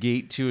like the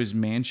gate to his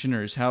mansion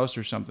or his house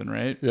or something,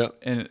 right? Yeah.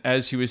 And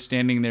as he was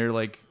standing there,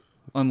 like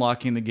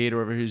unlocking the gate or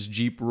whatever, his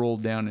Jeep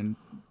rolled down and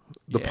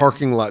The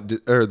parking lot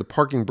or the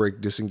parking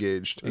brake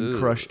disengaged.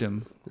 crushed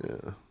him.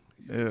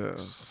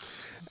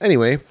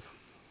 Anyway,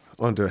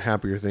 on to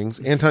happier things.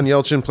 Anton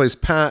Yelchin plays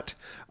Pat.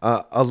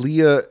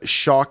 Aaliyah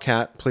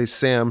Shawkat plays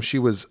Sam. She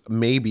was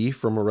Maybe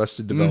from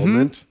Arrested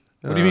Development.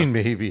 What do you mean,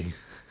 maybe?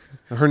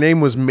 Her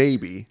name was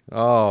Maybe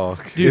Oh,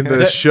 in the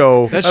that-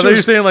 show. that I thought you were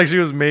show's saying like she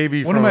was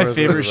maybe one of from my Arrested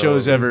favorite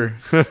shows Development.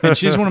 ever. And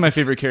she's one of my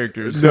favorite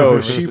characters. No,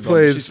 Arrested she Development.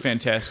 plays- She's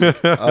fantastic.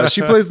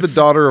 She plays the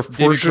daughter of David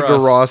Portia de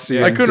Cross. Rossi.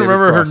 Yeah. I and couldn't David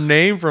remember Cross. her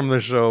name from the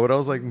show, but I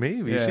was like,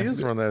 maybe Yeah. she is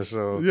from that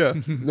show. Yeah,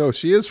 no,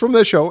 she is from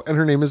that show, and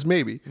her name is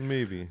Maybe.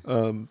 Maybe.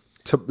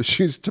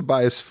 She's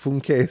Tobias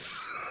Funke's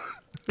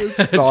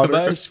daughter.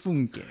 Tobias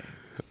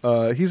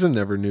Funke. He's a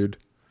never nude.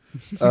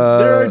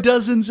 There are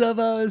dozens of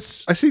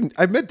us.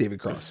 I've met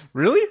David Cross.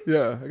 Really?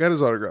 Yeah, I got his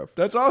autograph.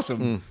 That's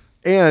awesome.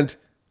 And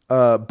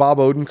Bob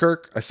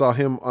Odenkirk, I saw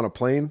him on a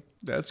plane.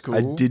 That's cool. I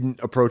didn't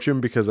approach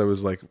him because I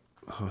was like,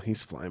 oh,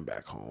 he's flying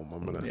back home.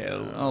 I'm gonna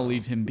Yeah, I'll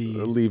leave him be.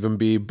 leave him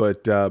be.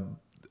 But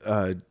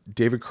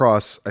David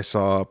Cross, I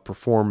saw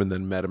perform and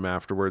then met him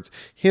afterwards.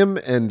 Him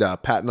and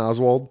Patton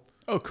Oswalt,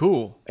 Oh,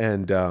 cool.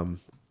 and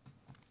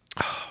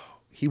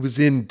he was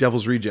in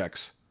Devil's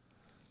Rejects.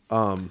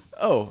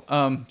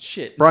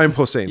 Shit. Brian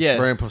Posehn. Yeah.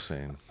 Brian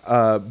Posehn.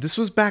 This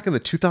was back in the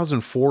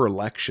 2004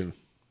 election.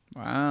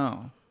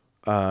 Wow.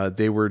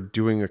 They were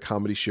doing a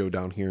comedy show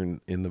down here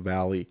in the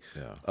valley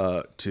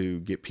to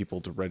get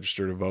people to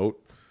register to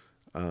vote.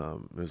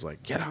 It was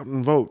like, get out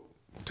and vote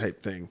type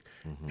thing.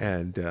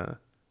 And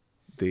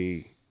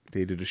they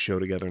did a show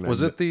together. And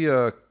Was it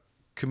the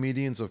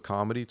Comedians of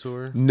Comedy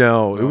tour?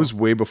 No, it was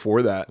way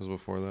before that. It was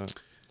before that.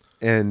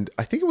 And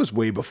I think it was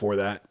way before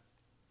that.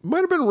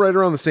 Might have been right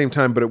around the same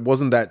time, but it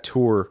wasn't that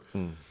tour.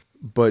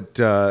 But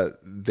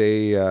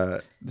they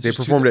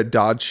performed at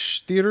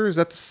Dodge Theater. Is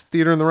that the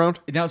theater in the round?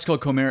 Now it's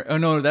called Comer. Oh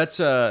no, that's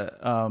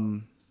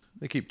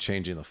They keep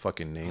changing the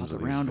fucking names the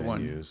of these round venues.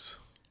 one.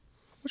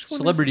 Which one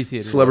Celebrity is it?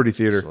 Theater. Celebrity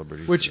Theater.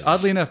 Celebrity Which, Theater.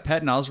 oddly enough,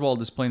 Patton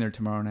Oswalt is playing there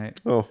tomorrow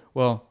night. Oh.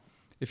 Well,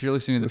 if you're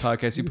listening to the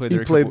podcast, he played He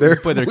there. played there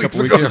He played there a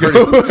couple weeks weeks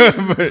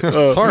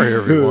ago. Sorry,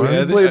 everyone.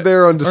 He played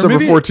there on December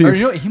 14th. Or,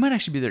 you know, he might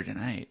actually be there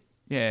tonight.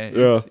 Yeah.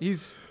 Yeah.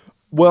 He's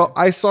Well,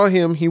 I saw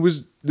him.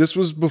 This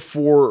was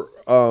before,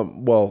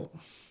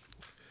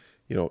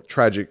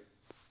 tragic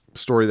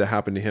story that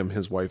happened to him.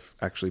 His wife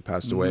actually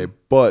passed away,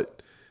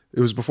 but it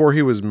was before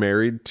he was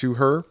married to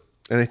her.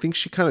 And I think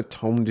she kind of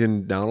toned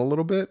him down a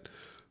little bit,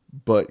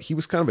 but he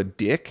was kind of a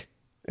dick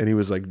and he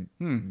was like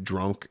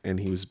drunk and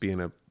he was being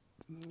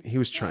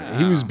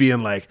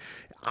like,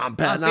 I'm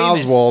Patton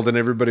famous. Oswalt, and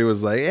everybody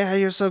was like, yeah,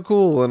 you're so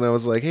cool. And I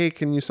was like, hey,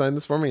 can you sign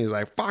this for me? He's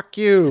like, fuck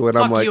you. And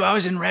I'm fuck like, you. I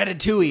was in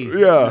Ratatouille.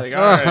 yeah, Like,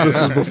 all right.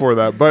 this was before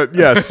that, but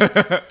yes.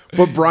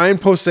 But Brian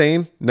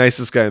Posehn,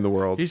 nicest guy in the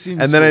world. He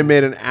seems and then I cool.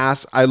 made an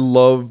ass. I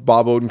love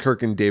Bob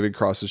Odenkirk and David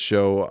Cross's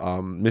show,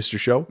 Mr.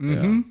 Show,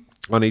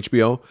 on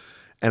HBO.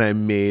 And I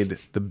made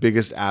the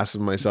biggest ass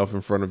of myself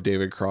in front of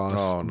David Cross.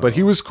 Oh, no. But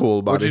he was cool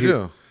about What'd it. you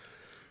do?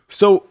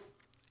 So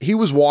he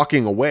was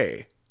walking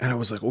away, and I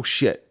was like, oh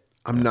shit,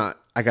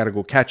 I got to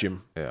go catch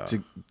him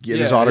to get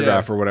his Yeah,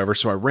 autograph yeah. or whatever.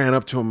 So I ran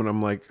up to him and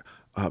I'm like,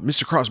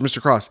 Mr. Cross.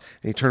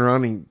 And he turned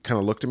around and he kind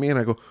of looked at me and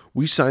I go,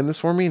 will you sign this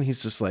for me? And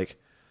he's just like,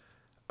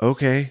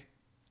 okay.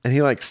 And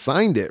he like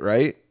signed it,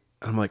 right?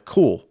 And I'm like,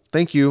 cool,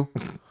 thank you.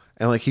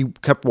 And like he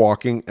kept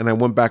walking and I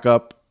went back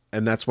up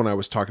and that's when I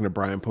was talking to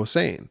Brian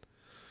Posehn.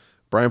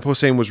 Brian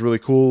Posehn was really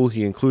cool.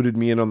 He included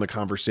me in on the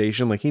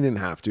conversation. Like he didn't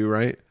have to,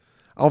 right?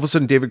 All of a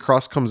sudden David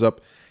Cross comes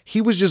up.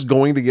 He was just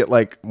going to get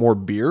like more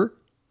beer.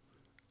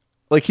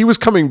 Like he was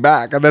coming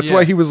back, and that's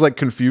why he was like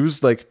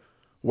confused. Like,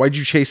 why'd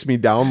you chase me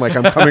down? Like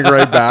I'm coming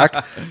right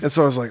back. And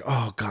so I was like,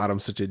 oh God, I'm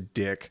such a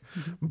dick.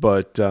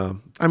 But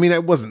I mean,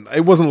 it wasn't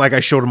like I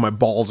showed him my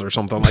balls or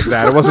something like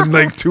that. It wasn't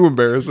like too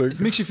embarrassing. It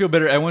makes you feel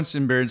better. I once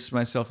embarrassed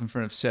myself in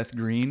front of Seth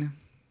Green.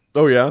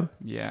 Oh yeah.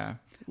 Yeah.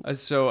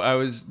 So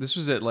this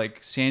was at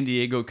like San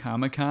Diego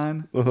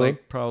Comic-Con,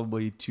 like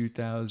probably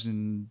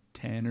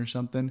 2010 or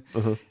something.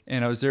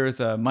 And I was there with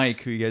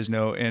Mike, who you guys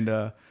know,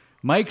 and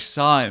Mike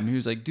saw him. He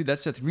was like, dude,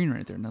 that's Seth Green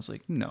right there. And I was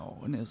like, no.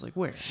 And I was like,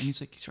 where? And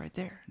he's like, he's right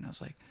there. And I was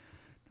like,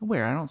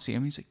 where? I don't see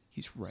him. He's like,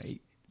 he's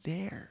right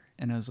there.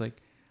 And I was like,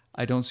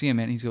 I don't see him,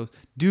 man. And he goes,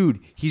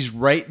 dude, he's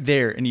right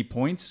there. And he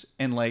points,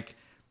 and like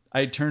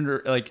I turned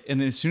her like, and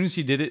then as soon as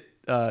he did it,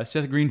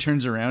 Seth Green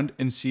turns around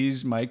and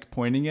sees Mike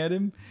pointing at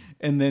him,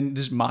 and then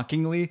just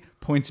mockingly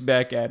points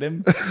back at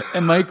him.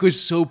 And Mike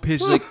was so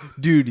pissed, like,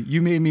 dude,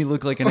 you made me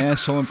look like an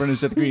asshole in front of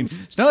Seth Green. So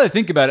now that I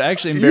think about it, I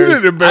actually You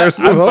embarrassed. didn't embarrass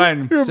him. I'm Huh?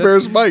 fine. You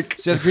embarrassed Mike.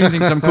 Seth Green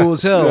thinks I'm cool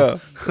as hell.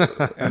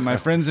 And my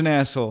friend's an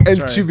asshole. And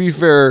Sorry. to be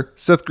fair,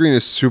 Seth Green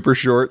is super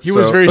short. He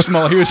was so very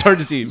small. He was hard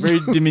to see. Very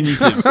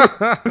diminutive.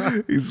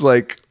 He's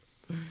like,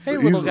 Hey,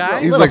 little guy.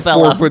 He's Little like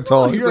fella. 4 foot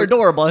tall. Oh, He's you're like,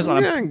 adorable. I just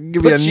want yeah, to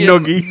give you a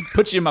nuggie.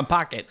 Put you in my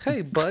pocket.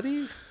 Hey,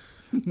 buddy.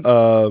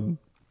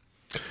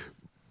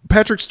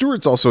 Patrick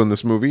Stewart's also in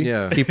this movie.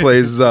 Yeah. He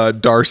plays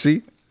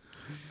Darcy.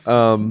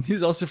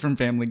 He's also from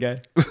Family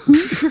Guy.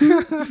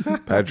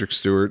 Patrick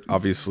Stewart,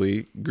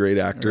 obviously, great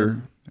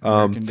actor.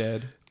 American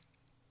Dad.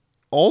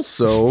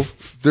 Also,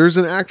 there's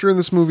an actor in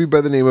this movie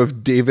by the name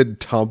of David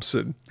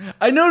Thompson.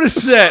 I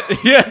noticed that.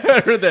 Yeah,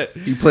 I heard that.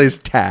 He plays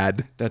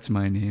Tad. That's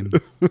my name.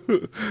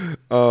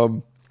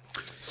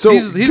 So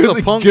He's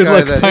the punk good guy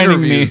luck that finding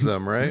interviews me.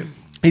 them, right?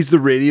 he's the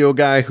radio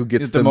guy who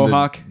gets Is the them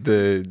Mohawk?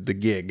 the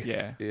gig.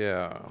 Yeah.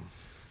 Yeah.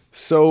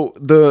 So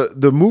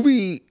the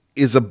movie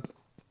is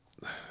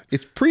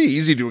it's pretty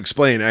easy to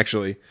explain,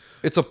 actually.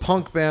 It's a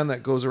punk band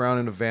that goes around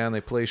in a van.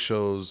 They play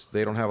shows.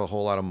 They don't have a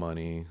whole lot of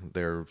money.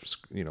 They're,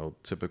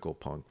 typical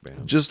punk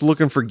band. Just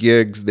looking for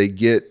gigs. They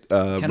get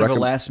Kind of a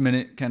last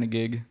minute kind of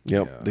gig.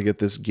 Yep, they get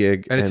this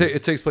gig, And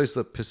it takes place in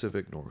the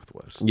Pacific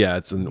Northwest. yeah,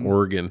 it's in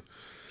Oregon,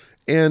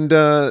 and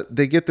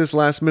they get this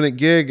last minute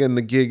gig, and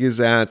the gig is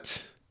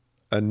at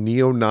a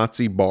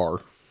neo-Nazi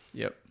bar.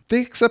 Yep.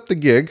 They accept the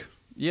gig.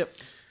 Yep.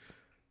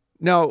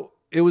 Now,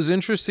 it was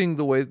interesting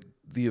the way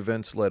the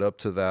events led up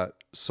to that.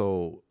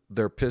 So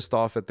they're pissed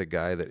off at the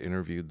guy that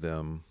interviewed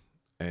them,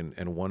 and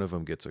one of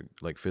them gets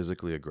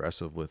physically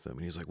aggressive with them,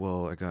 and he's like,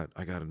 "Well, I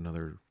got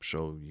another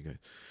show. You guys,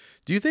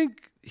 Do you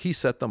think he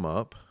set them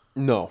up?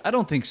 No. I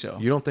don't think so.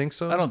 You don't think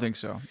so? I don't think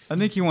so. I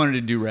think he wanted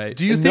to do right.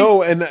 Do you think?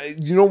 No, and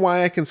you know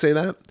why I can say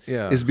that?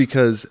 Yeah. Is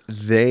because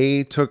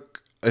they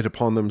took it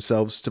upon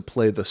themselves to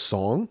play the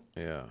song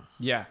Yeah.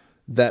 Yeah.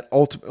 that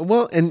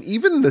well, and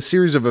even the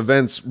series of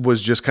events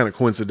was just kind of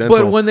coincidental.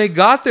 But when they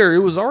got there, it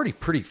was already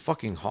pretty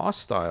fucking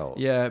hostile.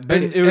 Yeah, but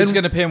And- it was and-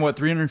 going to pay him what,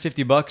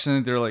 $350,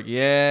 and they're like,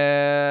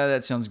 "Yeah,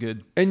 that sounds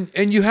good." And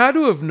you had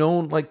to have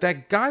known, like,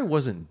 that guy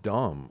wasn't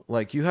dumb.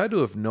 Like, you had to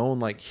have known,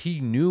 like, he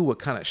knew what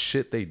kind of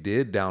shit they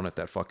did down at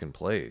that fucking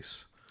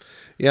place.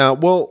 yeah,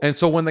 well, And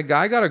so when the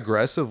guy got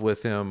aggressive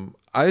with him,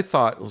 I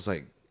thought it was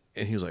like,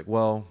 and he was like,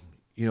 well,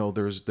 you know,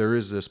 there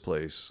is this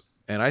place,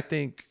 and I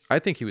think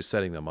he was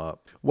setting them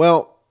up.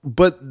 well,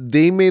 but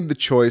they made the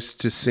choice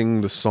to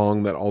sing the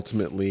song that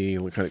ultimately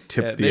kind of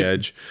tipped the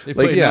edge. They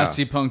Like, played yeah.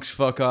 Nazi Punks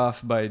Fuck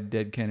Off by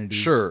Dead Kennedys.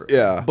 Sure,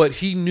 Yeah. but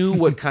he knew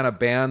what kind of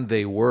band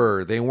they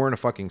were. They weren't a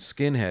fucking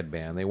skinhead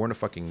band. They weren't a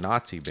fucking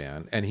Nazi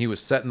band, and he was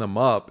setting them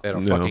up at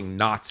a fucking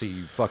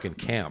Nazi fucking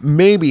camp.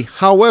 maybe.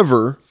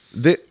 However,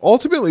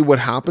 ultimately what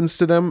happens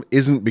to them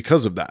isn't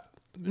because of that.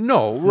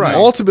 No, right?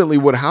 Ultimately,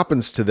 what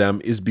happens to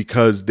them is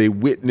because they They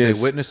witness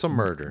witnessed a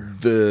murder.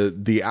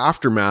 the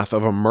aftermath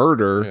of a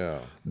murder Yeah.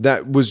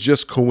 that was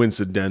just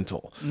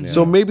coincidental.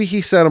 So maybe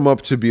he set him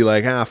up to be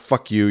like,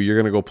 fuck you, you're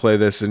gonna go play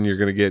this and you're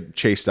gonna get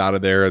chased out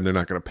of there and they're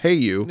not gonna pay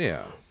you.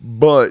 Yeah,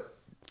 But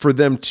for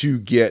them to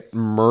get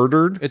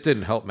murdered it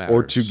didn't help matters.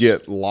 or to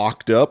get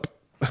locked up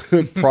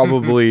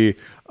probably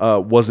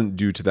wasn't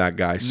due to that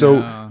guy.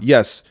 So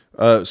yes,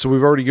 so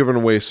we've already given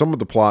away some of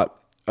the plot.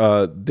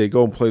 They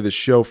go and play this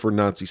show for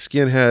Nazi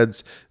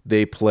skinheads.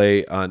 They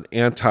play an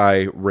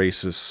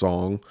anti-racist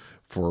song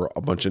for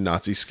a bunch of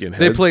Nazi skinheads.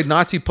 They played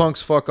Nazi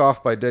Punks Fuck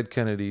Off by Dead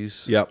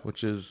Kennedys. Yep.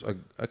 Which is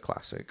a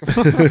classic.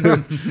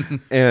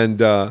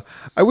 And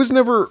I was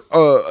never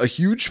a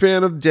huge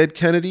fan of Dead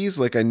Kennedys.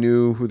 Like, I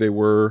knew who they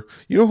were.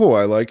 You know who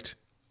I liked?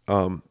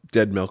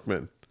 Dead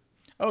Milkmen.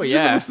 Oh Did you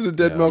ever yeah. listen to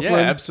Dead Milkmen? Yeah,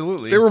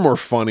 absolutely. They were more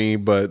funny,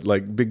 but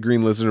like Big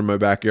Green Lizard in My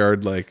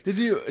Backyard, like Did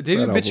you Bitch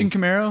album. and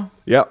Camaro?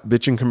 yeah,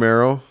 Bitch and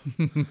Camaro.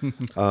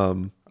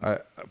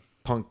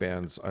 Punk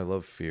bands. I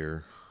love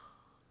Fear.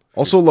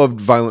 Also loved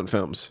Violent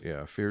Femmes.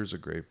 Yeah, Fear's a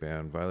great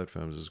band. Violet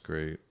Femmes is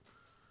great.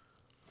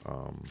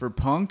 For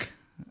punk,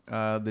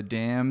 The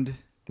Damned.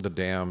 The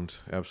Damned,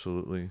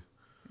 absolutely.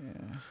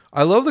 Yeah.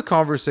 I love the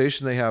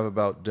conversation they have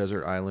about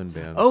desert island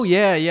bands. Oh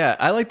yeah, yeah.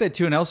 I like that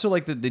too, and I also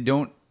like that they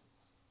don't.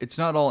 It's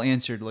not all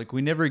answered. Like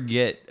we never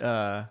get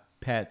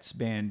Pat's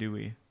band, do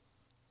we?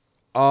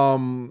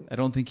 I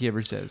don't think he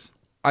ever says.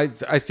 I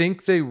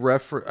think they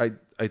refer.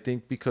 I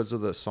think because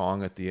of the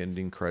song at the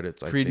ending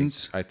credits.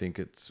 Creedence? I think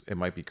it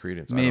might be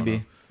Creedence. I don't Maybe.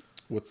 know.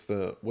 What's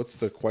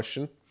the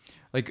question?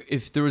 Like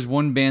if there was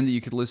one band that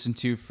you could listen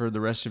to for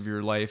the rest of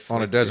your life On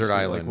a like, desert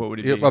basically, island. like, what would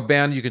it Yeah, be? a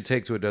band you could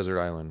take to a desert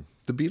island.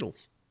 The Beatles.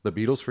 The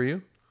Beatles for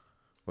you?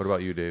 What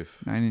about you, Dave?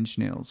 9 Inch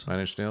Nails. Nine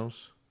Inch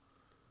Nails?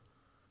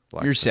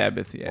 Black Your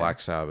Sabbath, yeah. Black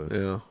Sabbath.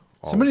 Yeah.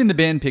 Somebody in the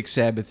band picked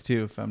Sabbath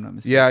too, if I'm not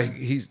mistaken. Yeah,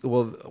 he's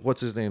well.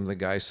 What's his name? The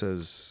guy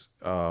says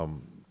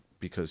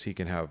because he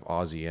can have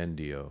Ozzy and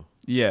Dio,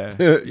 Yeah.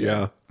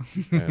 yeah.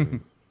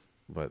 and,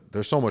 but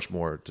there's so much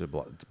more to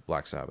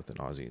Black Sabbath than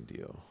Ozzy and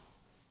Dio.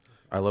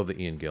 I love the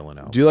Ian Gillan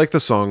album. Do you like the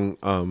song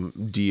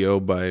Dio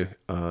by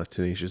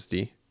Tenacious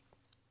D?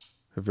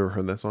 Have you ever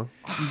heard that song?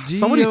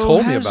 Somebody Dio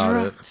told me has about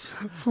it. rocked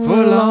For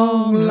a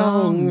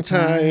long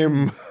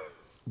time.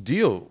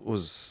 Dio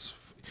was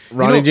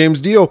Ronnie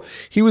James Dio.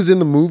 He was in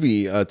the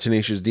movie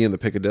Tenacious D and the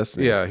Pick of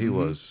Destiny. Yeah, he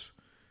was.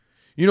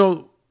 You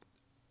know,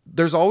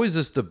 there's always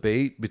this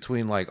debate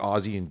between like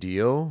Ozzy and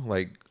Dio.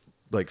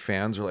 Like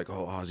fans are like,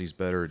 "Oh, Ozzy's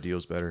better, or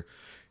Dio's better."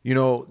 You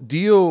know,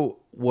 Dio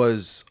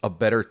was a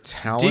better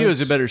talent.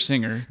 Dio's a better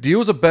singer. Dio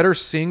was a better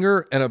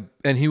singer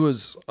and he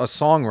was a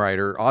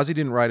songwriter. Ozzy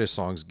didn't write his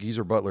songs.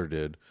 Geezer Butler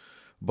did,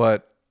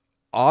 but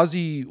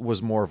Ozzy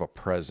was more of a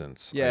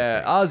presence. I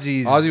Yeah,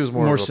 think. Ozzy was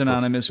more of a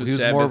synonymous with He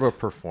was Sabbath. more of a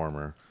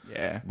performer.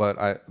 Yeah.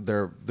 But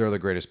they're the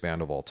greatest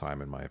band of all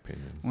time in my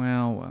opinion.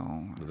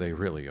 Well. They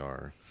really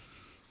are.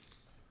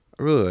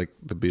 I really like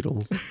the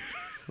Beatles.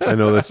 I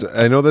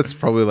know that's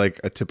probably like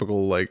a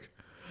typical like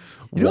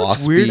You know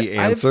what's waspy weird?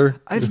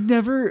 answer.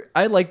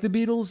 I like the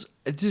Beatles.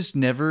 I just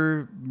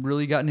never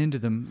really gotten into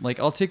them. Like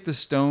I'll take the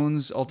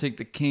Stones, I'll take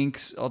the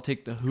Kinks, I'll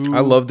take the Who. I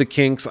love the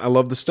Kinks. I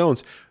love the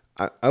Stones.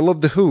 I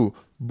love the Who.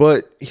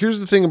 But here's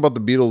the thing about the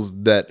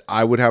Beatles that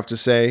I would have to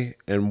say,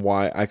 and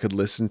why I could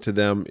listen to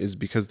them, is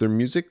because their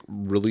music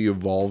really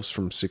evolves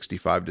from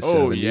 65 to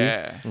 70. Oh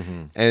yeah.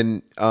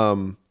 And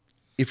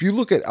if you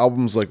look at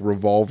albums like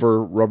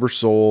Revolver, Rubber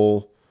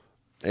Soul,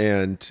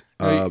 and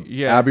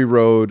Yeah. Abbey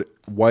Road,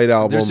 White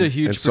Album, There's a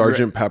huge and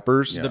Sgt.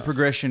 Pepper's, The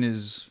progression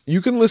is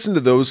you can listen to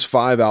those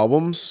 5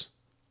 albums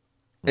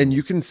and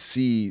you can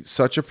see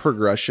such a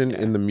progression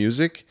in the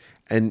music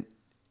and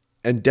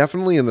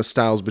definitely in the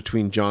styles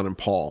between John and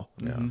Paul.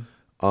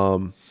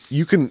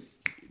 You can,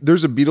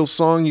 there's a Beatles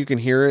song, you can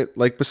hear it,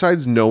 like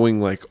besides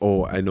knowing like,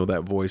 oh, I know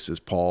that voice is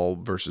Paul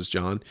versus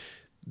John,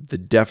 the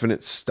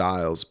definite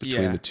styles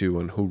between Yeah. the two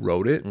and who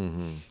wrote it.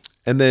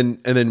 And then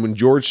when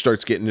George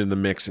starts getting in the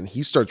mix and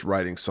he starts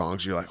writing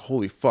songs, you're like,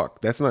 holy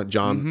fuck, that's not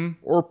John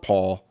or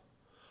Paul.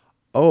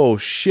 Oh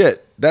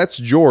shit, that's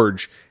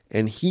George.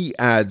 And he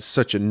adds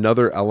such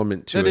another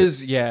element to it. That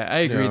is, yeah, I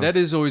agree. Yeah. That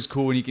is always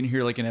cool when you can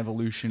hear like an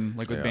evolution,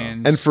 like with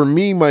bands. And for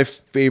me, my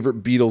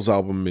favorite Beatles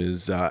album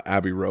is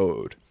Abbey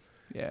Road.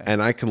 yeah,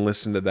 And I can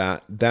listen to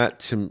that. That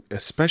to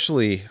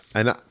especially,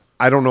 and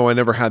I don't know, I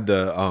never had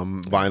the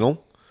vinyl,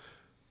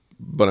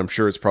 but I'm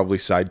sure it's probably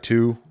side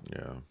 2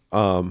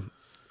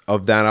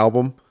 of that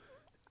album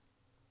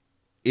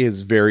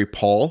is very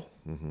Paul.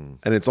 And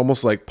it's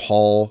almost like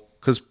Paul,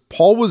 because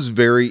Paul was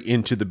very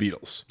into the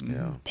Beatles.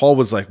 Yeah. Paul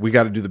was like, we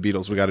got to do the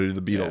Beatles. We got to do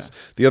the Beatles.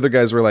 The other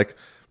guys were like,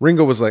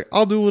 Ringo was like,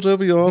 I'll do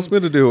whatever you ask me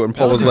to do. And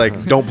Paul was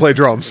like, don't play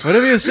drums.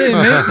 whatever you say,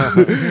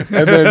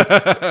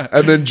 man.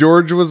 And then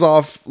George was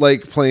off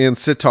like playing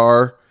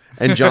sitar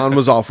and John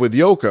was off with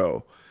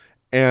Yoko.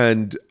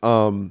 And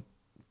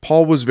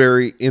Paul was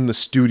very in the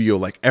studio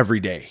like every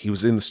day. He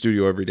was in the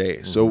studio every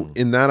day. So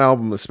in that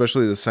album,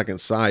 especially the second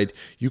side,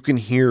 you can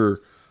hear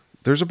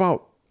there's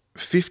about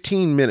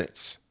 15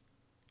 minutes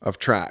of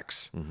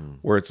tracks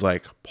where it's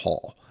like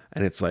Paul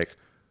and it's like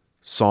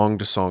song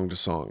to song to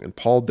song. And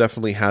Paul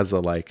definitely has a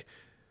like,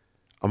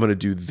 I'm going to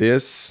do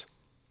this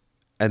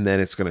and then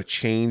it's going to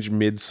change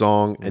mid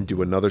song and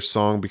do another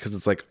song because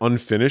it's like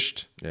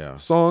unfinished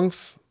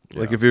songs.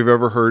 Like if you've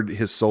ever heard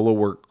his solo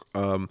work,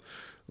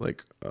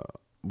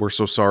 We're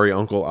So Sorry,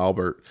 Uncle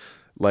Albert,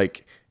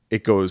 like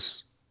it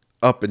goes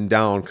up and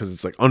down because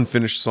it's like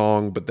unfinished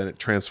song, but then it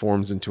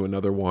transforms into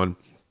another one.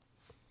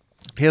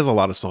 He has a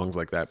lot of songs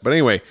like that. But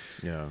anyway,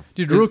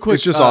 Dude, real quick,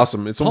 it's just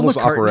awesome. It's Paul almost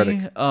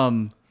McCartney,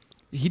 operatic.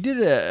 He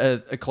did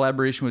a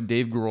collaboration with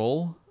Dave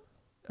Grohl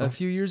a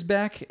few years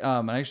back. I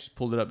actually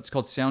pulled it up. It's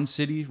called Sound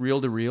City,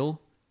 Reel to Reel.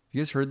 You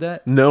guys heard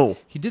that? No.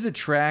 He did a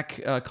track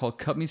called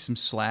 "Cut Me Some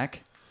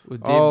Slack"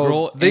 with Dave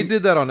Grohl. They and,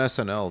 did that on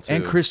SNL too.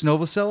 and Chris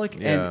Novoselic,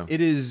 Yeah. and it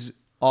is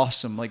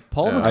awesome. Like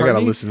Paul McCartney, I gotta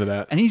listen to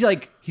that. And he's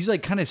like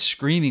kind of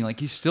screaming, like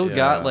he's still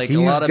got like a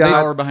He's lot of got-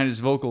 power behind his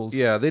vocals.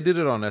 Yeah, they did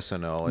it on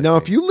SNL. Now,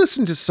 if you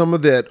listen to some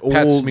of that old,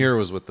 Pat Smear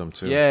was with them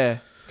too. yeah,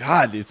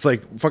 God, it's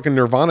like fucking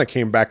Nirvana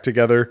came back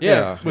together.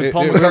 yeah. With It-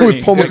 Paul it- McCartney.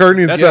 with Paul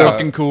McCartney That's instead of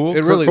fucking cool.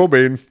 It really, Kurt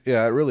Cobain.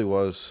 yeah, it really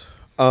was.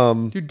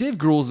 Dude, Dave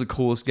Grohl's the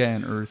coolest guy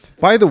on earth.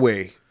 By the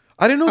way,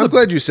 I didn't know. I'm the,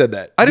 glad you said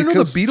that. I didn't know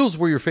because- the Beatles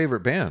were your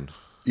favorite band.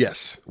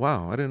 Yes.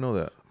 Wow, I didn't know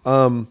that.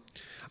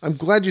 I'm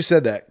glad you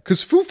said that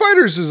because Foo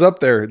Fighters is up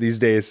there these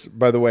days.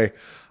 By the way,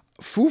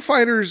 Foo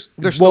Fighters,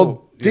 They're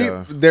still-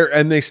 yeah.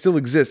 they still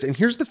exist. And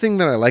here's the thing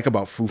that I like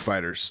about Foo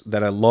Fighters,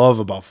 that I love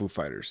about Foo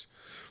Fighters.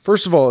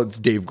 First of all, it's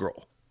Dave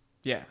Grohl,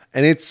 Yeah.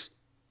 and it's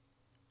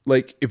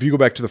like if you go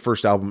back to the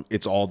first album,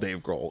 it's all Dave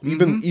Grohl,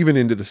 even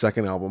into the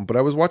second album. But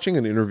I was watching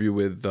an interview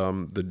with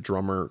the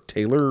drummer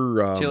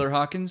Taylor Taylor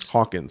Hawkins.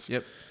 Hawkins,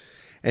 Yep.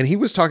 and he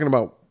was talking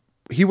about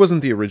he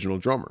wasn't the original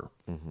drummer.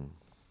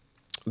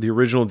 The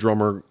original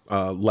drummer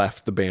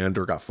left the band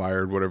or got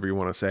fired, whatever you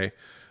want to say,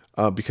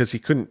 because he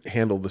couldn't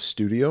handle the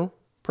studio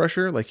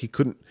pressure. Like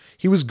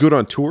he was good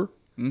on tour.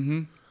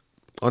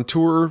 On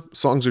tour,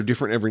 songs are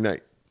different every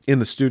night. In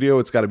the studio,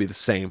 it's got to be the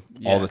same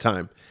all the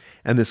time.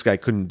 And this guy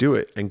couldn't do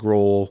it. And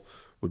Grohl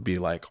would be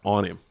like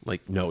on him,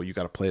 like, no, you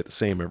got to play it the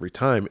same every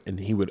time. And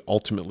he would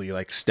ultimately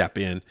like step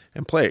in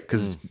and play it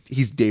because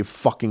he's Dave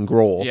fucking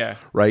Grohl, Yeah.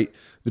 right?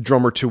 The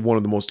drummer to one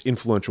of the most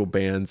influential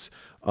bands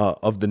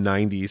of the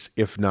 90s,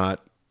 if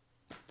not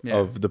Yeah.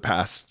 of the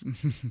past,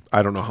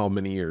 I don't know how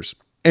many years.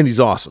 And he's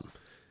awesome.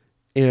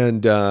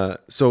 And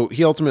so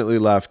he ultimately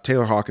left.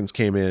 Taylor Hawkins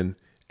came in,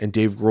 and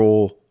Dave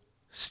Grohl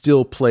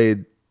still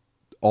played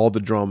all the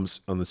drums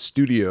on the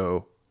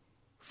studio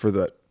for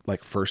the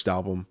like first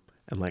album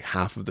and like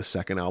half of the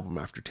second album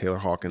after Taylor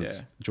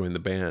Hawkins joined the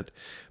band.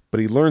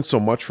 But he learned so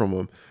much from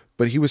him.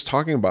 But he was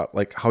talking about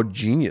like how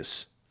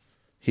genius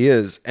he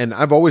is. And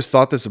I've always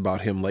thought this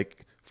about him.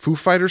 Like Foo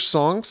Fighters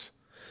songs,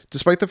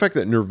 despite the fact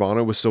that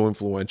Nirvana was so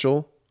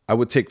influential, I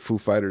would take Foo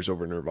Fighters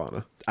over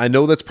Nirvana. I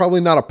know that's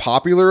probably not a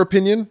popular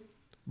opinion,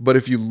 but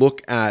if you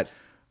look at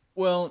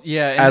Well,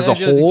 yeah. And As the a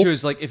other thing, whole- too,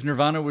 is like if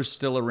Nirvana was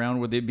still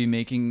around, would they be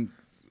making?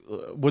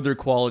 Would their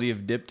quality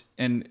have dipped?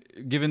 And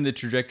given the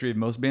trajectory of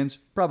most bands,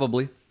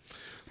 probably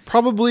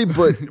probably,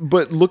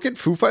 but look at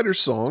Foo Fighters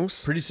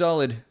songs pretty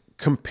solid.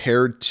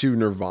 compared to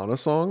Nirvana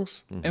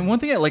songs. And one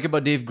thing I like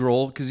about Dave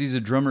Grohl, because he's a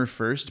drummer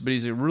first, but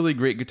he's a really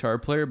great guitar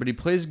player, but he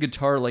plays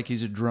guitar like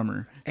he's a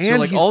drummer. So And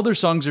like he's- all their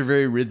songs are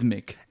very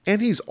rhythmic.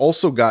 And he's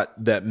also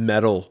got that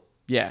metal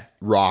Yeah.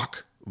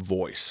 rock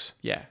voice.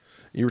 Yeah.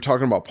 You were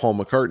talking about Paul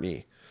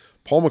McCartney.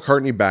 Paul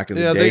McCartney back in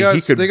the Yeah, day,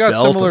 he could belt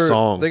similar. a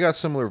song. They got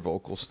similar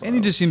vocal style. And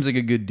he just seems like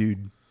a good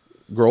dude.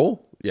 Grohl?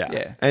 Yeah.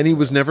 Yeah. And he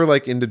was never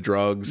like into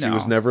drugs. He No.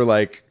 was never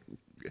like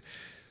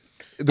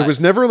there was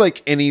never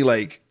like any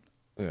like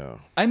yeah.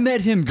 I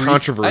met him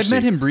Controversy. I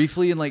met him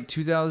briefly in like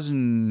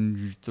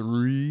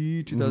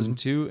 2003,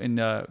 2002, and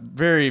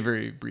very,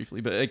 very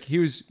briefly. But like he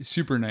was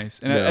super nice,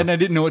 and I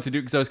didn't know what to do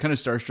because I was kind of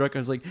starstruck. I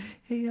was like,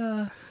 "Hey,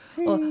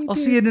 I'll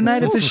see you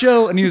tonight at the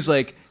show. And he was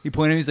like, he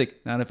pointed at me, he's like,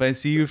 not if I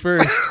see you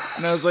first.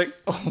 And I was like,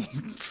 oh.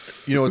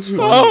 You know, it's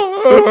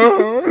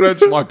funny. And I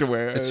just walked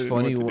away. I It's didn't know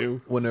funny what to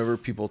do. whenever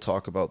people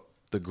talk about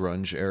the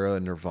grunge era,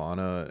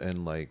 Nirvana,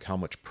 and like how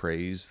much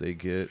praise they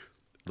get.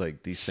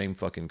 Like these same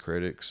fucking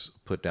critics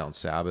put down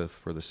Sabbath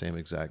for the same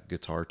exact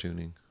guitar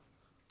tuning.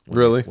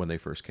 Really? When they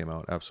first came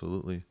out,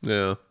 absolutely,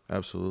 Yeah.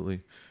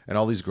 absolutely. And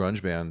all these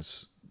grunge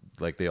bands,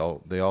 like they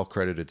all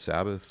credited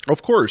Sabbath.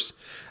 Of course.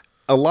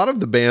 A lot of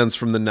the bands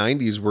from the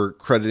 90s were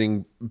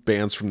crediting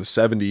bands from the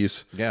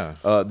 70s. Yeah.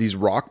 These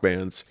rock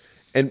bands.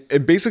 And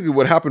basically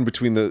what happened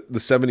between the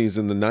 70s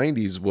and the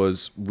 90s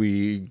was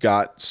we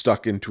got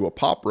stuck into a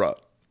pop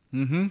rut.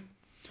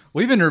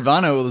 Well, even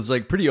Nirvana was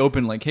like pretty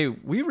open, like, hey,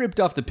 we ripped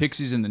off the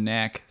Pixies and the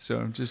Knack.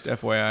 So just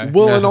FYI.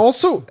 Well, and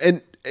also,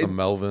 and The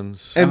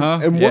Melvins. and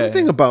Yeah. one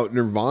thing about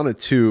Nirvana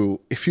too,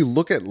 if you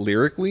look at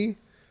lyrically,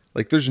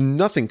 like there's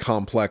nothing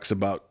complex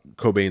about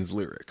Cobain's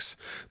lyrics.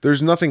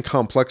 There's nothing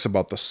complex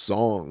about the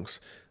songs.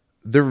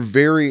 They're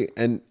very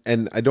and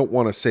I don't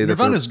want to say that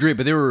Nirvana's great,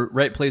 but they were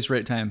right place,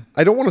 right time.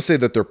 I don't want to say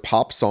that they're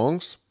pop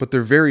songs, but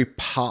they're very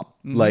pop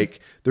like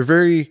they're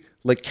very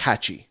like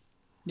catchy.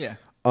 Yeah.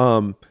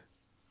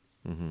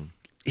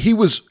 He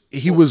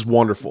was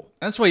wonderful.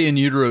 That's why In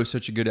Utero is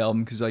such a good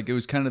album, because like it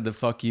was kind of the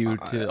fuck you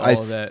to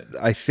all of that.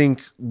 I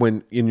think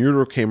when In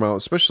Utero came out,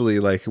 especially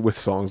like with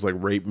songs like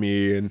Rape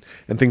Me and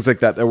things like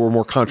that were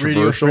more Radio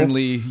controversial.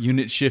 friendly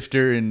Unit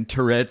Shifter and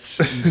Tourette's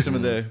and some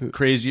of the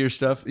crazier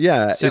stuff.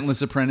 Yeah,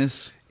 Scentless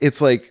Apprentice. It's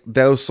like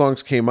those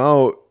songs came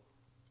out,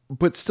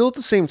 but still at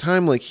the same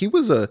time, like he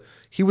was a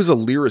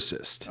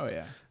lyricist. Oh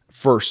yeah.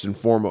 First and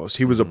foremost,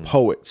 he was a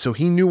poet, so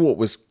he knew what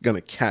was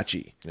gonna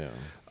catchy. Yeah.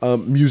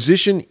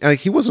 Musician,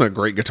 he wasn't a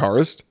great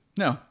guitarist.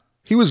 No.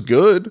 He was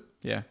good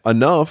Yeah.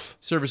 enough,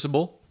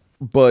 Serviceable.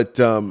 but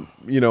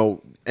you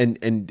know, and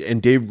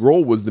Dave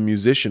Grohl was the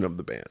musician of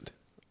the band,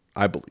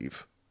 I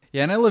believe.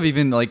 Yeah, and I love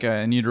even like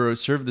In Utero,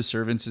 "Serve the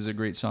Servants" is a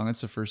great song.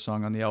 That's the first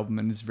song on the album,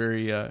 and it's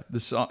very the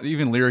song.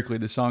 Even lyrically,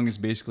 the song is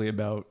basically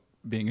about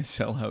being a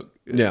sellout.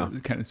 Yeah.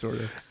 kind of sort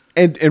of.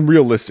 And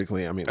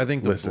realistically, I mean, I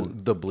think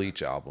listen, the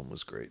Bleach album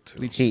was great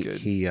too.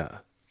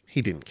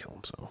 he didn't kill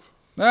himself.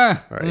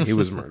 Ah, All right, he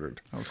was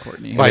murdered. oh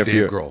Courtney. By And if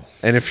Dave you- Grohl.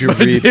 And if you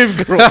read, Dave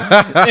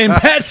Grohl and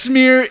Pat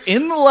Smear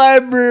in the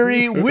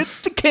library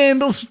with the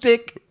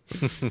candlestick.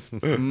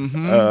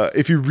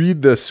 if you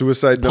read the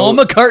suicide Paul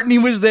note,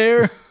 McCartney was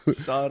there.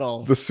 Saw it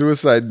all. the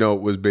suicide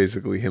note was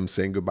basically him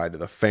saying goodbye to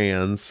the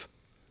fans,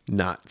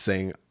 not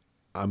saying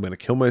I'm going to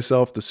kill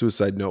myself. The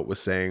suicide note was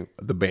saying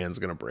the band's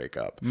going to break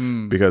up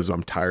because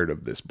I'm tired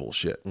of this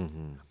bullshit.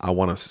 I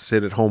want to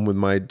sit at home with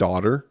my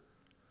daughter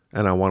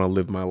and I want to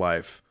live my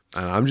life.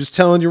 And I'm just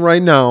telling you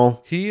right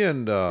now, He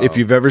and if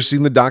you've ever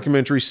seen the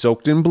documentary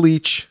Soaked in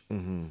Bleach,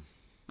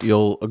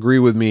 you'll agree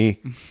with me.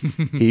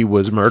 He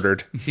was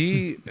murdered.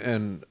 he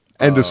and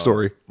End of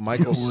story.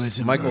 Michael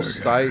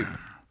Stipe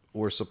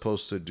were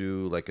supposed to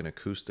do like an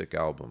acoustic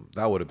album.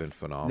 That would have been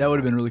phenomenal. That would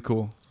have been really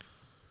cool.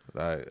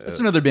 That's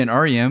another band,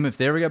 REM. If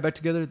they ever got back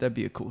together, that'd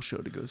be a cool show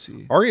to go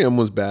see. REM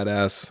was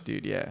badass.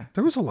 Dude, yeah.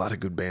 There was a lot of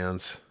good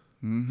bands.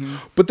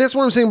 But that's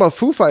what I'm saying about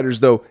Foo Fighters,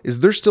 though, is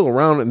they're still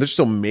around and they're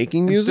still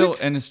making music.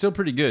 And it's still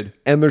pretty good.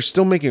 And they're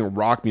still making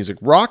rock music.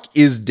 Rock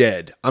is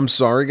dead. I'm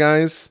sorry,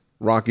 guys.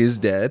 Rock is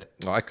dead.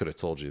 Oh, I could have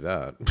told you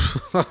that.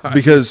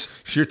 Because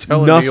You're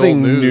telling me nothing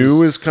old news.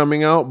 new is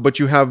coming out, but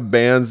you have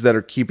bands that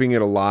are keeping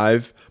it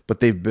alive, but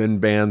they've been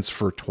bands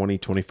for 20,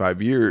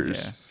 25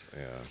 years.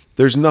 Yeah.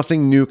 There's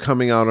nothing new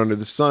coming out under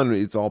the sun.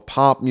 It's all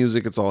pop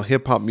music. It's all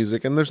hip hop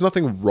music. And there's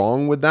nothing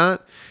wrong with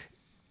that.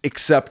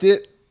 Accept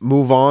it.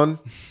 Move on.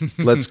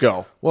 Let's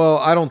go. Well,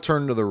 I don't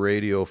turn to the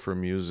radio for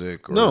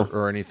music or, No.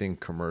 or anything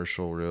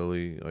commercial,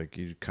 really. Like,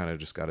 you kind of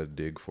just got to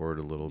dig for it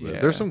a little bit. Yeah.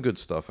 There's some good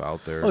stuff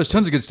out there. Oh, there's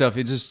tons of good stuff.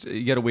 It just,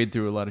 you got to wade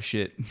through a lot of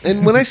shit.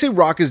 And when I say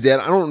rock is dead,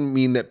 I don't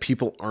mean that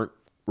people aren't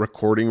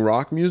recording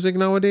rock music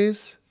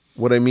nowadays.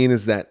 What I mean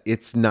is that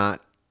it's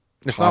not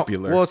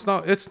popular. Not,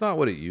 well, it's not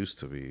what it used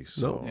to be.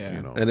 So, Yeah.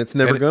 you know. And it's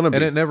never gonna be.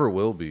 And it never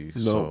will be.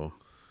 So,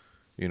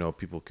 you know,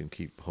 people can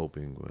keep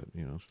hoping, but,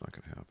 you know, it's not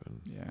going to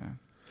happen. Yeah.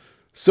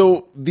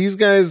 So these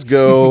guys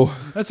go.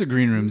 That's what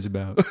Green Room's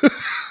about.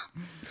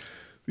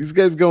 These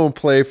guys go and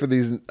play for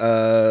these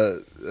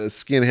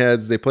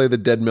skinheads. They play the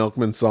Dead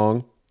Milkman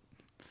song.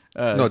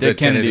 No, Dead Dead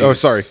Kennedys. Kennedys. Oh,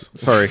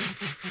 sorry.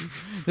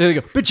 There they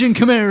go. Bitchin'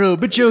 Camaro.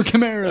 Bitcho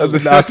Camaro. The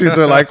Nazis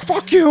are like,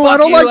 "Fuck you! I Fuck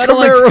don't you, like I don't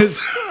like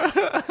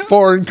Camaros,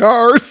 foreign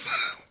cars,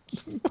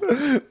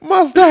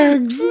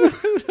 Mustangs,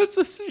 That's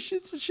it's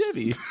a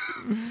Chevy.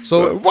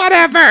 So,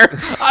 whatever."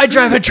 I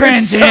drive a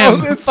Trans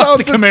Am. It Fuck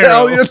sounds the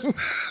Camaro.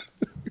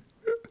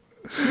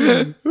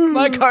 Italian.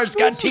 My car's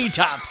got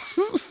T-tops.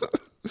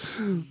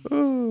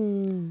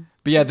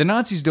 But yeah, the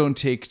Nazis don't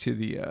take to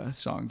the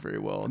song very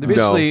well. They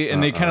basically,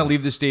 and they kind of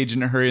leave the stage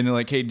in a hurry, and they're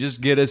like, "Hey,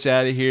 just get us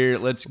out of here.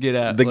 Let's get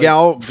out." The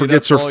gal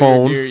forgets her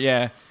phone.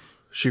 Yeah,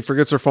 She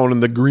forgets her phone in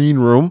the green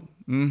room.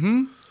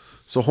 Mm-hmm.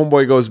 So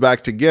homeboy goes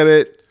back to get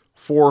it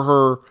for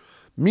her.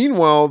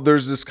 Meanwhile,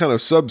 there's this kind of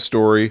sub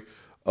story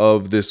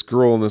of this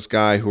girl and this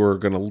guy who are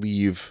going to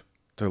leave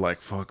They're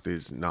like, fuck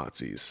these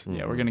Nazis.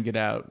 Yeah, we're gonna get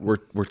out.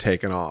 We're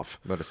taking off.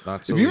 But it's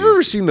not so Have you easy.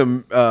 ever seen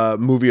the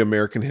movie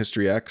American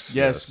History X?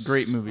 Yes,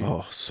 great movie.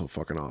 Oh, so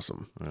fucking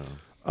awesome.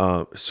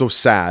 So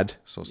sad,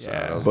 So sad.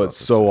 Yeah. I was but about to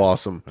so say.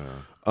 awesome.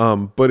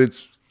 But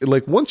it's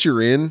like once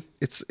you're in,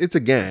 it's a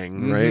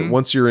gang, right?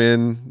 Once you're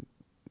in,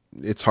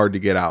 it's hard to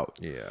get out.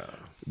 Yeah.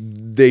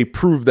 They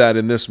prove that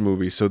in this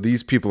movie. So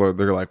these people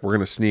they're like, we're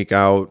gonna sneak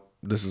out.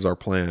 This is our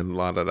plan.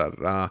 La da da da.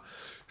 Da.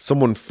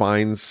 Someone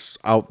finds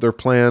out their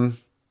plan,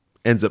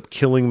 ends up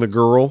killing the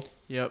girl,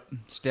 Yep,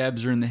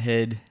 stabs her in the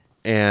head.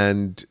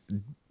 and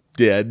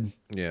dead.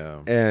 Yeah.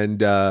 And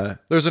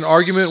There's an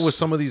argument with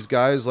some of these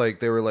guys. Like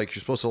they were like, you're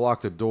supposed to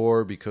lock the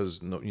door because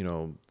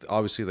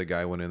obviously the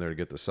guy went in there to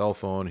get the cell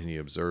phone and he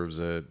observes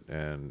it,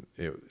 and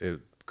it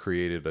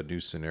created a new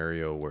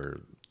scenario where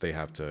they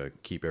have to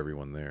keep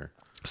everyone there.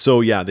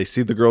 so yeah, they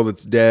see the girl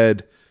that's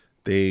dead.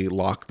 They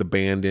lock the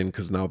band in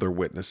because now they're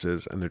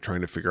witnesses and they're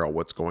trying to figure out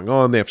what's going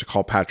on. They have to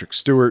call Patrick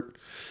Stewart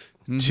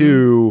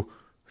to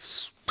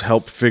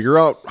help figure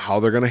out how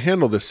they're going to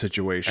handle this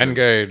situation.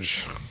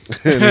 Engage.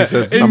 And he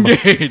says,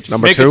 Engage.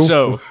 number Make two, it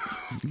so.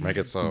 Make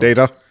it so.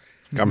 Data,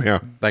 come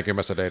here. Thank you,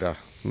 Mr. Data.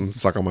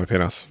 Suck on my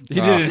penis. He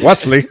did,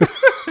 Wesley.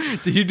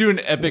 did he do an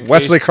epic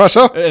Wesley face,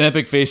 Crusher. an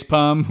epic face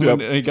palm when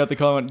Yep. he got the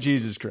call? Went,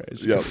 Jesus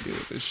Christ! Yep. What do I do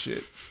with this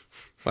shit?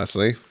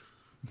 Wesley.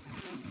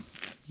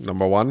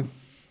 Number one.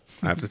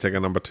 I have to take a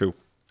number two.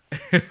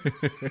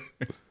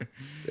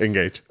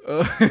 Engage.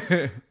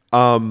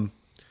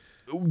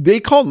 They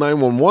called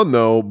 911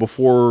 though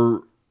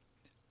before.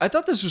 I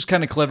thought this was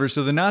kind of clever.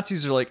 So the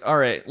Nazis are like, all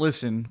right,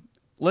 listen,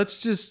 let's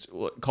just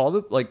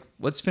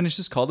let's finish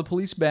this. Call the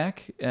police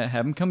back.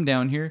 Have them come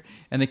down here,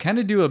 and they kind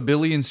of do a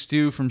Billy and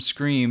Stu from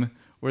Scream,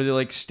 where they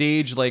like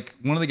stage like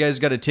one of the guys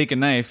got to take a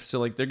knife, so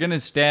like they're gonna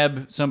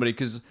stab somebody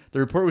because the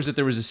report was that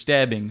there was a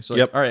stabbing. So like,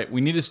 Yep. all right, we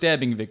need a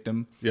stabbing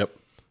victim. Yep.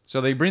 So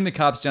they bring the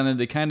cops down there.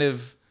 They kind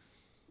of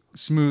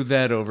smooth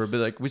that over, but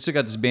like we still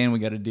got this band we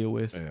got to deal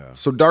with. Yeah.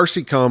 So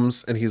Darcy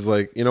comes and he's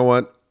like, you know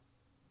what?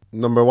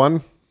 Number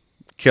one,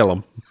 kill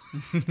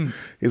him.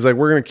 He's like,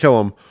 we're going to kill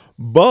him.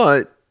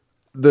 But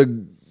the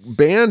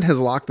band has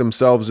locked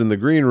themselves in the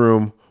green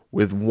room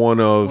with one One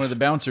of of the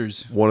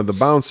bouncers. the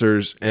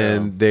bouncers,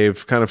 and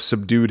they've kind of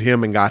subdued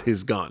him and got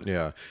his gun.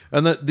 Yeah.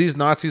 And these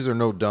Nazis are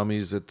no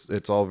dummies.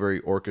 It's all very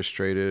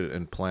orchestrated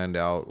and planned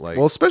out. Like,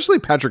 Well, especially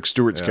Patrick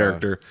Stewart's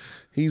character.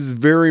 He's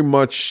very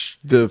much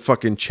the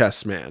fucking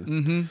chess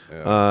man.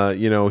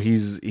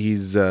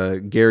 He's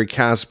Gary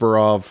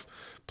Kasparov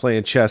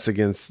playing chess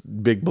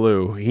against Big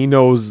Blue. He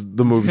knows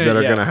the moves that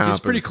are going to happen. He's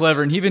pretty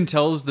clever, and he even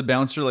tells the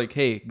bouncer, like,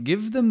 hey,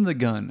 give them the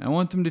gun. I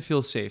want them to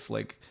feel safe.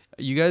 Like,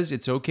 you guys,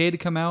 it's okay to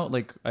come out.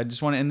 Like, I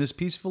just want to end this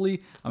peacefully.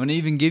 I'm going to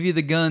even give you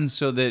the gun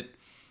so that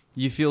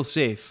you feel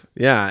safe.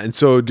 Yeah, and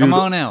so Come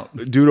on out.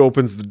 Dude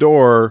opens the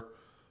door,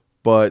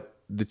 but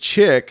the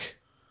chick,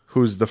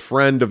 who's the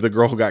friend of the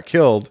girl who got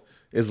killed,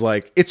 is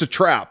like, it's a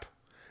trap.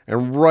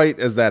 And right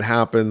as that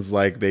happens,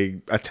 like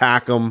they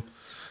attack him,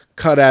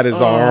 cut at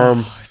his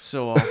arm. It's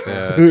so awful.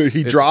 yeah,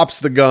 He drops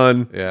the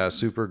gun, Yeah,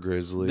 super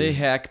grisly. They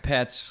hack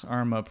Pat's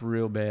arm up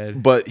real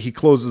bad. but he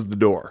closes the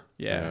door.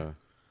 Yeah.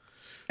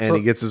 And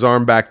he gets his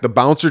arm back. The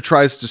bouncer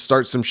tries to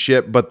start some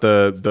shit, but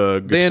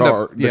the They end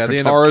guitar, up- yeah, the they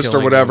end up guitarist or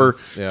killing whatever him.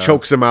 Yeah.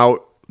 chokes him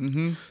out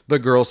The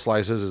girl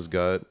slices his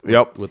gut.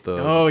 Yep. With the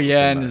Oh,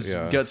 yeah, with and the his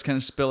knife, yeah. guts kind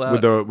of spill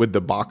out. with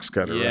the box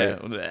cutter. yeah.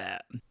 Right? Bleh.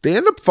 They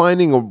end up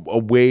finding a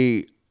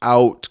way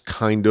out,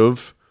 kind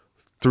of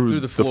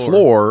through the the floor.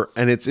 floor,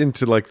 and it's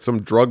into like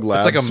some drug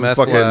lab. like a some meth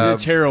fucking lab.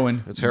 It's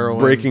heroin. It's heroin.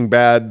 Breaking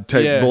Bad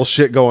type Yeah.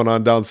 bullshit going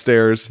on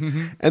downstairs,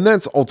 and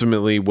that's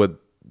ultimately what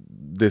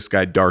this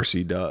guy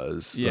Darcy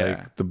does. Yeah.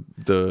 Like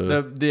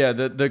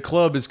the The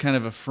club is kind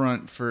of a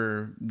front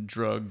for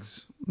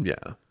drugs. yeah.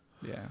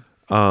 Yeah.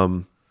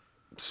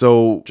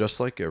 So Just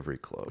like every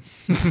club.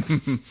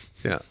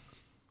 yeah.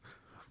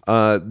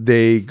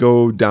 They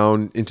go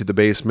down into the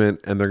basement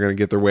and they're going to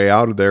get their way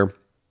out of there,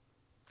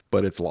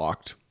 but it's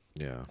locked.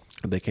 Yeah.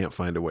 They can't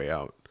find a way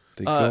out.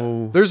 They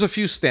go. There's a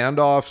few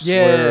standoffs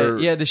Yeah, where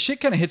yeah. The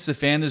shit kind of hits the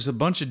fan. There's a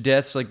bunch of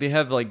deaths. Like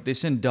they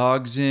send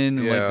dogs in.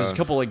 Like Yeah. there's a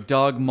couple like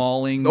dog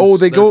maulings. Oh,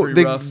 they that are go. pretty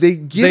They rough. they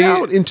get They-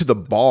 out into the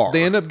bar.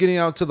 they end up getting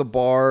out to the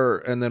bar,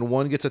 and then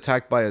one gets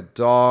attacked by a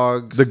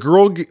dog. the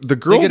girl. They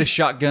get a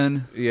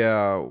shotgun.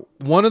 Yeah,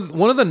 one of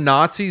the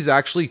Nazis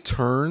actually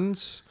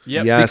turns.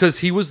 Yep. Yes. Because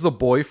he was the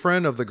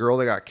boyfriend of the girl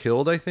that got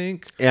killed, I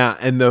think. Yeah,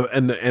 and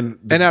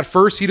And at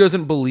first, he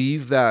doesn't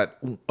believe that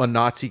a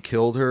Nazi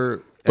killed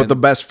her. but and the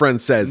best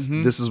friend says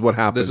this is what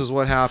happened. this is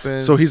what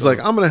happened. So he's like,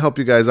 I'm going to help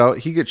you guys out.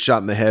 He gets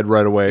shot in the head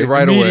right away.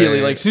 right Immediately,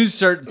 away. like as soon as he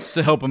starts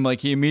to help him,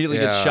 like he immediately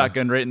gets Yeah.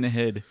 shotgun right in the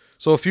head.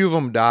 So a few of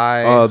them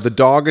die. The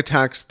dog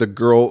attacks the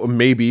girl,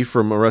 maybe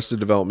from Arrested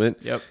Development.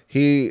 Yep.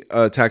 He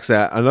attacks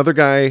that. Another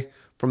guy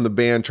from the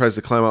band tries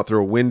to climb out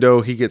through a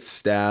window. He gets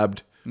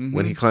stabbed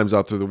when he climbs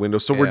out through the window.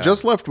 So we're Yeah.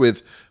 just left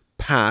with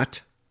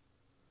Pat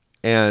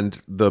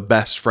and the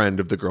best friend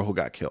of the girl who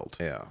got killed.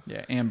 yeah,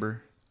 Yeah,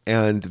 Amber.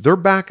 And they're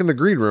back in the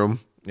green room.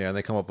 yeah, and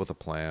they come up with a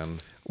plan.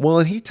 Well,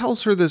 and he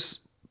tells her this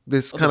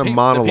this the kind of paint-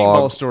 the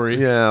monologue paintball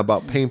story. Yeah,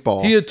 about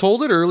paintball. He had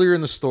told it earlier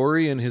in the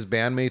story, and his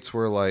bandmates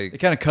were like, They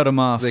kind of cut him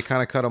off. they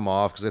kind of cut him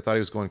off because they thought he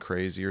was going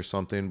crazy or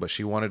something. But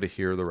she wanted to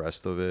hear the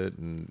rest of it,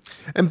 and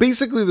And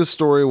basically, the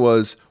story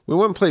was we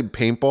went and played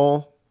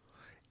paintball,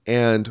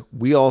 and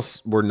we all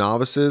were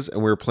novices, and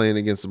we were playing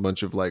against a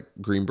bunch of like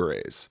Green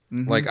Berets,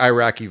 like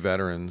Iraqi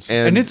veterans.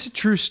 and it's a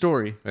true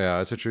story.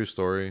 yeah, it's a true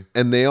story.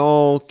 and they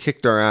all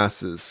kicked our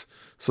asses.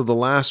 So the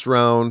last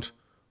round,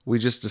 we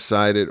just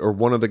decided, or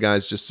one of the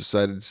guys just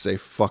decided to say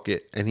fuck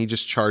it, and he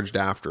just charged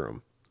after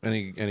him, And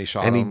he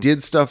shot and him. he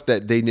did stuff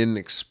that they didn't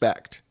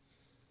expect.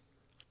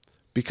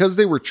 Because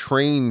they were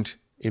trained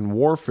in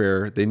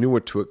warfare, they knew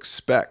what to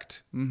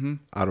expect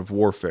out of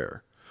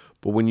warfare.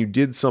 But when you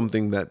did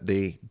something that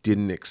they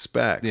didn't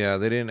expect, Yeah,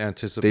 they didn't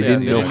anticipate. they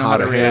didn't they know didn't how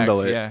to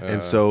handle it. react, yeah.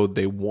 And so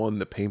they won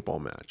the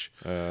paintball match.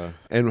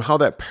 And how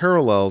that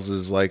parallels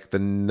is like the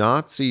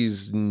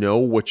Nazis know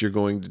what you're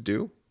going to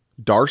do.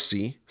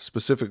 Darcy,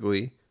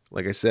 specifically,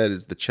 like I said,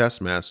 is the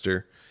chess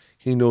master.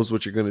 He knows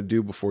what you're going to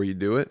do before you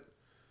do it.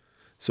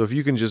 So if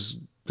you can just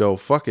go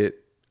fuck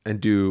it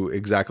and do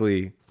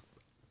exactly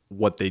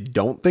what they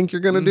don't think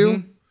you're going to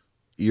do,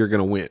 you're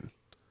going to win.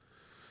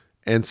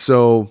 And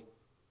so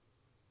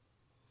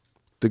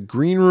the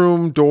green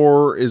room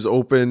door is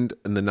opened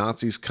and the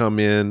Nazis come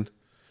in,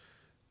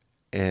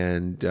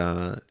 and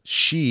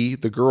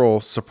the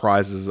girl,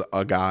 surprises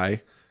a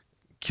guy,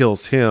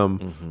 kills him,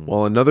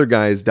 while another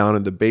guy is down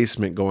in the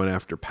basement going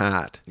after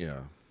Pat.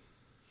 Yeah.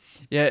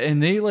 Yeah,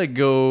 and they like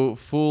go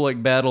full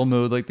like battle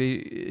mode. Like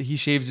he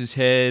shaves his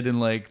head and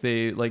like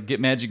they like get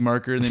magic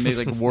marker and they make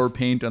like war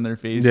paint on their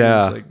faces.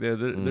 Yeah. Like they're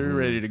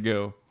ready to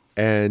go.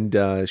 And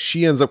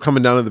she ends up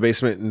coming down to the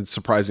basement and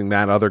surprising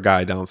that other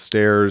guy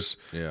downstairs.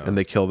 Yeah. And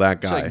they kill that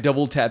It's guy. like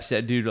double taps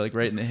that dude like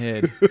right in the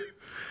head.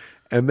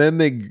 And then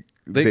they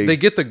They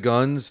get the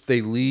guns. They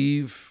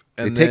leave.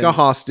 they And take a then- Yeah.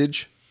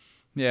 hostage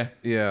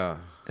Yeah.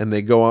 and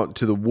they go out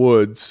into the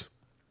woods.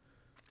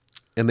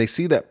 And they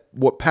see that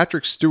what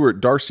Patrick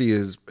Stewart Darcy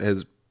has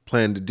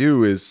planned to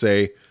do is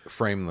say,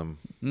 Frame them.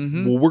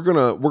 well, we're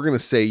gonna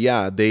say,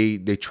 yeah, they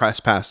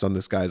trespassed on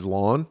this guy's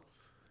lawn,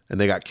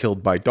 and they got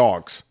killed by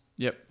dogs.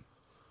 Yep.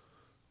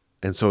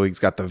 And so he's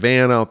got the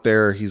van out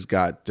there. He's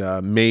got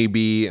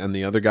Maybe and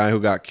the other guy who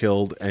got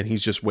killed, and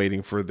he's just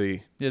waiting for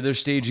the. Yeah, they're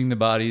staging the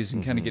bodies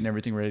and kind of getting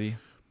everything ready.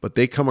 But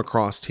they come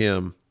across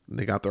him, and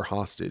they got their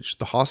hostage.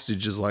 The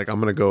hostage is like,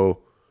 I'm gonna go.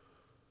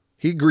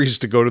 He agrees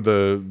to go to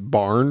the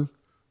barn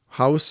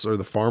house or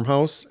the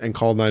farmhouse and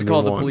call 911.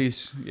 Call the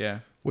police. Yeah.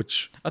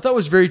 Which I thought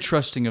was very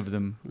trusting of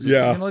them. Was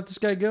Yeah. You gonna let this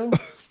guy go?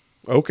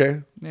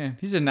 okay, Yeah,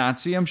 he's a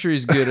Nazi. I'm sure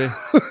he's good.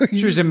 I'm sure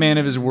he's a man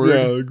of his word.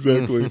 yeah,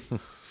 exactly.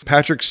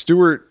 Patrick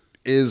Stewart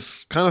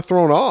is kind of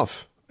thrown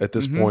off at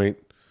this point,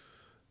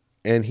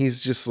 and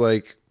he's just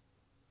like,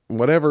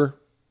 whatever,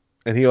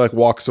 and he like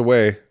walks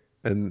away,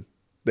 and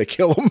they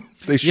kill him.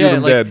 They shoot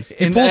him dead.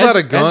 and pulls out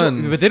a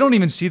gun. but they don't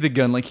even see the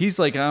gun. Like he's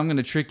like, I'm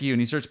gonna trick you, and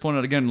he starts pulling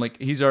out a gun. Like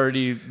he's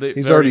already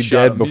already shot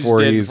dead him.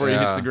 before dead he's- before he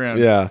hits Yeah. the ground.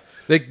 Yeah.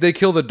 They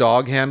kill the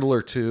dog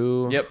handler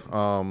too. Yep.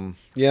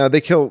 Yeah, they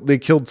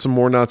killed some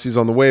more Nazis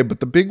on the way, but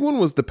the big one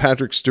was the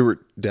Patrick Stewart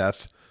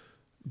death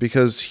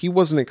because he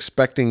wasn't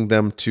expecting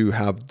them to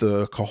have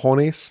the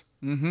cojones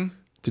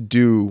to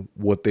do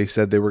what they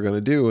said they were going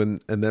to do,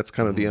 and that's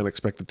kind of the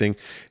unexpected thing.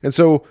 And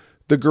so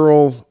the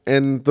girl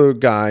and the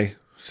guy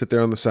sit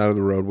there on the side of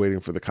the road waiting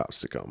for the cops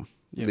to come.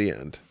 The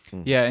end.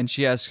 Yeah, and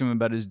she asks him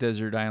about his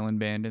desert island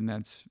band,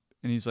 and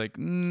he's like,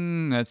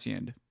 that's the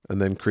end. And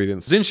then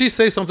Credence. Didn't she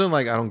say something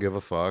like, I don't give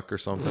a fuck or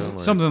something?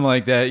 Like, Something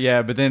like that,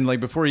 yeah. But then, like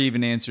before he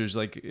even answers,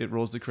 like it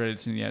rolls the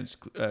credits, and yeah, it's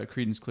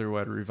Creedence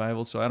Clearwater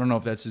Revival. So I don't know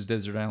if that's his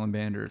desert island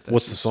band or if that's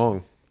What's the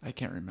song? I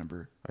can't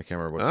remember. I can't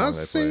remember what I song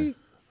they see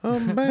play.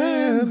 a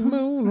bad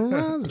moon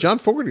rise. John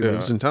Fogerty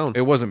lives in town.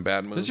 It wasn't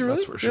Bad Moon. Does he really?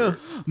 That's for sure.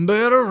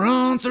 Better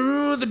run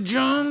through the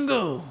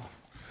jungle,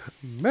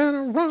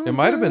 It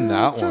might have been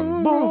that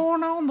one.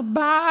 born on the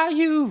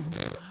bayou,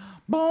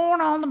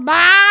 born on the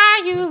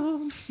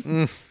bayou.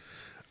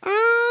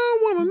 I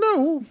want to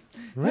know,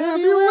 have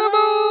you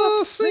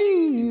ever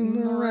seen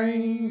the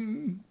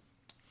rain?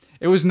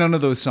 It was none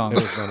of those songs.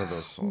 It was none of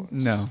those songs.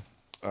 No,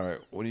 All right.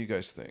 What do you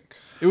guys think?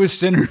 it was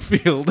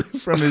Centerfield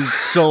from his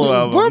solo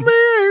album. Put me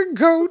in,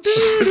 coach.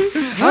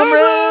 I'm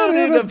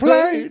ready to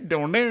play.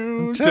 Don't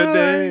know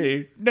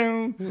today.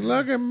 Don't.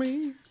 Look at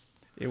me.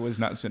 It was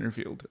not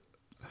Centerfield.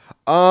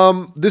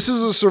 This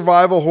is a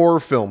survival horror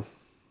film.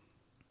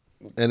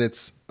 And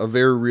it's a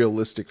very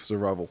realistic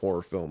survival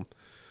horror film.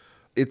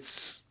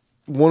 It's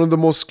one of the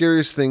most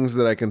scariest things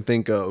that I can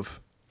think of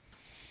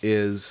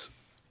is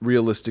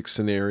realistic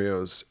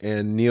scenarios,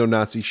 and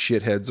neo-Nazi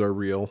shitheads are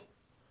real.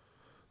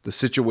 The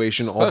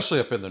situation, Especially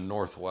up in the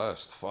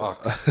Northwest.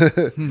 Fuck.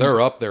 They're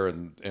up there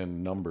in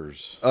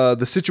numbers.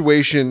 the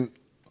situation,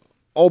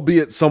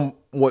 albeit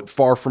somewhat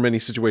far from any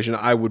situation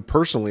I would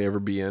personally ever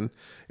be in,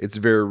 it's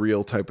a very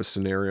real type of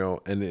scenario,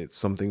 and it's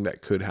something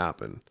that could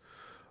happen.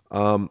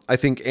 I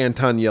think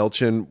Anton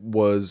Yelchin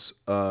was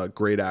a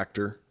great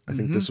actor. I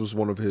think this was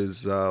one of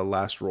his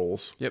last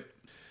roles. Yep.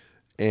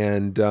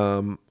 And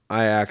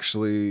I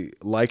actually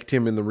liked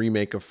him in the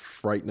remake of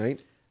Fright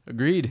Night.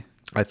 Agreed.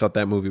 I thought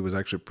that movie was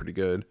actually pretty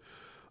good.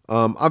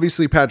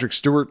 Obviously, Patrick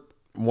Stewart,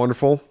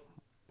 wonderful.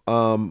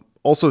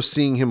 Also,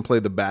 seeing him play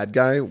the bad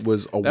guy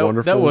was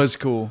wonderful. That was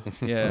cool.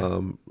 Yeah.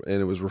 And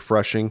it was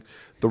refreshing.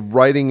 The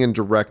writing and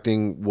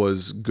directing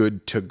was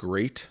good to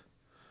great.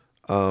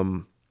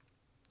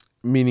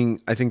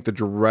 Meaning, I think the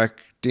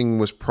directing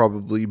was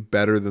probably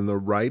better than the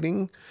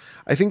writing.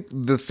 I think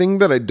the thing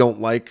that I don't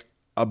like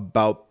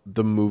about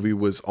the movie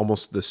was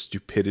almost the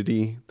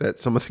stupidity that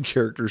some of the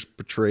characters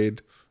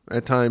portrayed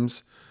at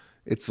times.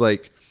 It's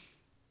like,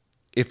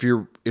 if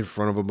you're in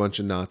front of a bunch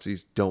of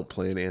Nazis, don't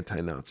play an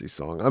anti-Nazi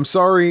song. I'm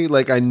sorry.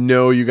 Like, I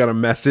know you got a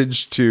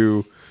message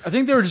to... I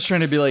think they were just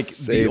trying to be like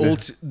Say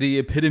the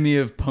epitome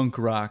of punk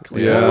rock.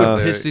 Like, Yeah. what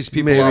would piss these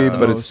people Maybe, off the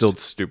but most? it's still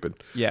stupid.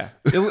 Yeah.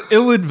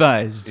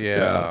 Ill-advised.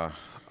 Yeah.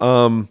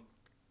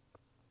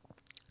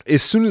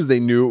 As soon as they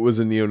knew it was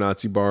a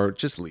neo-Nazi bar,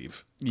 just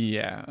leave.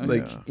 Yeah.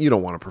 Like, yeah. you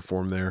don't want to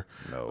perform there.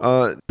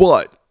 No.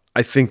 But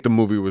I think the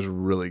movie was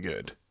really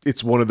good.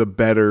 It's one of the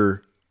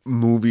better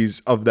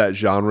movies of that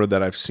genre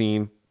that I've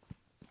seen.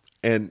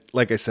 And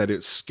like I said,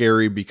 it's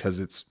scary because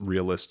it's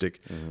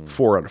realistic.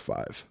 4 out of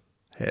 5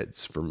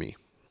 heads for me.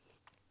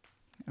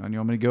 And you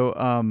want me to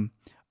go?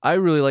 I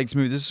really liked this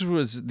movie. This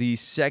was the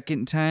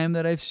second time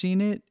that I've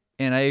seen it,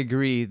 and I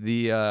agree.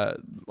 I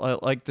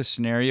like the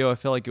scenario. I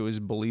felt like it was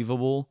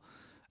believable.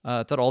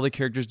 I thought all the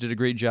characters did a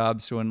great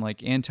job. So when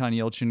like Anton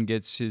Yelchin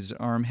gets his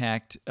arm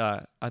hacked,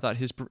 I thought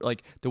his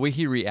like the way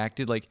he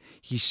reacted, like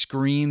he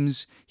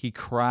screams, he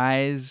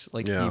cries,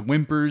 like he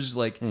whimpers,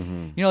 like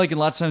you know, like in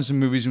lots of times in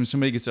movies when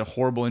somebody gets a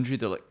horrible injury,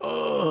 they're like,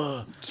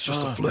 "Oh, It's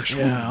just a flesh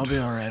wound. yeah, I'll be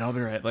all right. I'll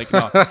be all right." Like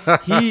no,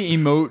 he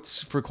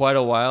emotes for quite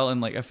a while, and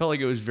like I felt like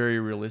it was very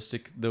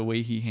realistic the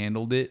way he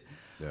handled it.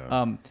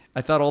 Yeah.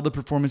 I thought all the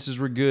performances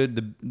were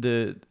good.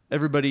 The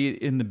everybody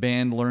in the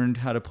band learned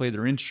how to play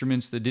their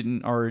instruments that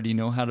didn't already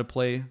know how to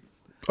play.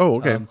 Oh,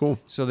 okay, cool.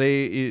 So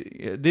they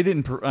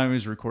didn't. I mean, it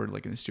was recorded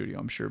like in the studio,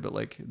 I'm sure, but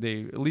like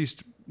they at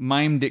least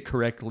mimed it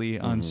correctly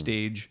on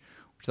stage,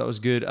 which I thought was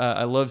good.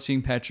 I love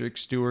seeing Patrick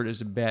Stewart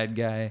as a bad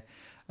guy.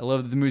 I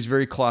love that the movie's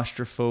very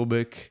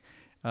claustrophobic.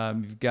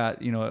 You've got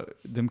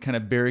them kind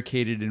of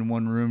barricaded in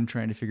one room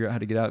trying to figure out how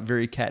to get out.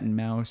 Very cat and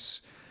mouse.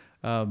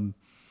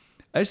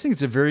 I just think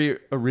it's a very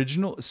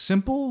original,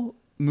 simple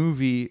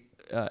movie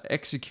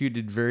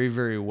executed very,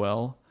 very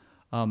well.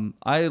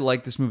 I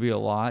like this movie a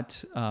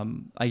lot.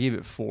 I gave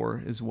it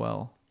 4 as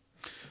well.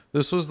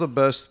 This was the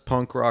best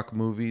punk rock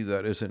movie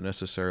that isn't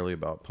necessarily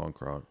about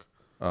punk rock.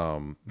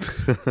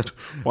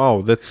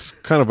 Wow, that's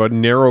kind of a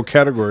narrow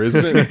category,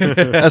 isn't it?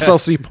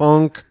 SLC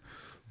Punk,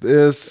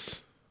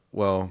 this.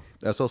 Well,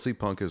 SLC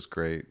Punk is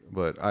great,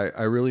 but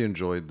I really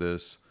enjoyed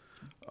this.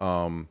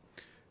 What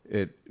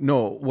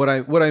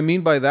I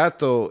mean by that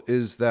though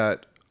is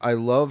that I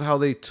love how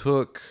they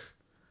took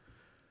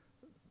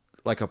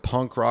like a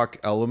punk rock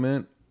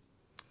element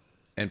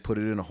and put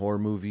it in a horror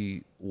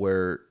movie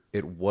where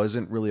it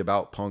wasn't really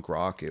about punk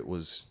rock. It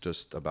was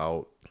just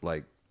about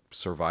like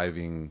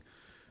surviving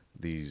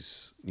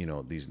these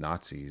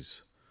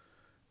Nazis.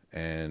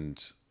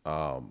 And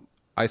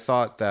I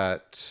thought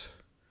that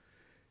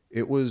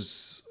it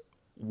was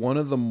one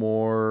of the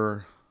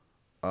more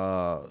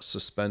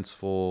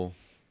suspenseful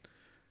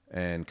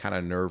and kind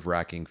of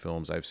nerve-wracking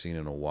films I've seen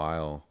in a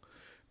while,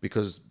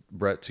 because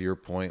Brett, to your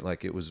point,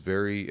 like it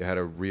had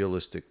a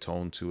realistic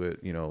tone to it.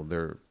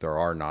 There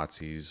are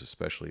Nazis,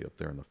 especially up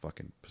there in the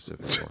fucking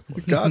Pacific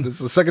Northwest. God, it's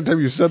the second time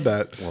you said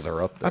that. Well,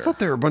 they're up there. I thought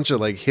they were a bunch of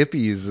like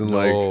hippies and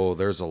No,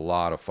 there's a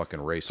lot of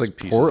fucking racist like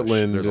pieces of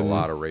Portland shit. There's a and-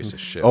 lot of racist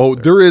shit. Oh, up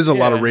there. there is a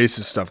lot of Yeah.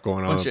 racist stuff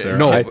going on Bunch up of- there.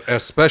 No,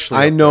 especially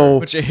I up know.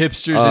 Bunch of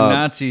hipsters and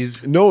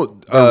Nazis.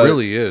 No, There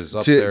really is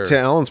up to, there. To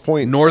Alan's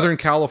point, Northern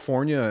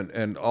California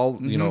and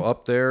all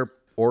up there,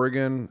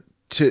 Oregon.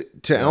 to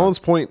Alan's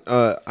point,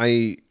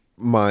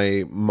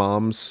 my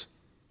mom's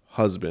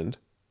husband,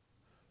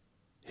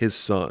 his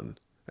son,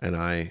 and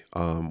I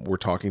were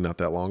talking not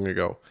that long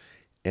ago,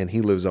 and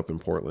he lives up in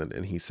Portland,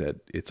 and he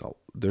said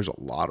there's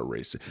a lot of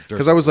racism.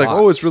 Because I was like, lots.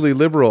 oh, it's really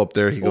liberal up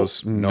there. He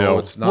goes, no,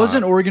 it's not.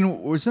 Wasn't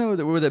Oregon? Was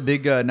that where that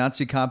big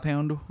Nazi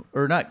compound,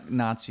 or not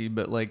Nazi,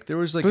 but like there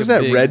was like There's a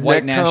that big redneck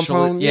white nationalist.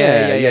 compound?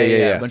 Yeah,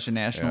 Yeah. a bunch of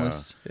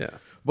nationalists. Yeah,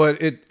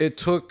 But it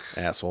took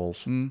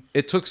assholes.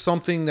 it took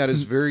something that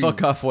is very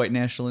Fuck off, white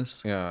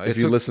nationalists. Yeah, If it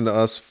you took, listen to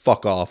us,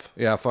 fuck off.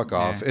 yeah, fuck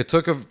off. It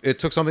took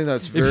something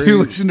that's If very you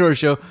listen to our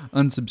show,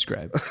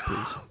 unsubscribe,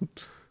 please,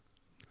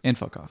 and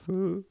fuck off,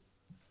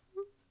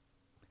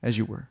 as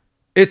you were.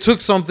 it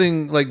took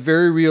something like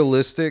very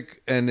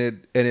realistic and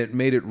it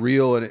made it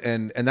real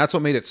and that's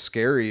what made it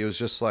scary. It was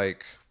just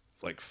like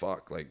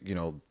fuck, like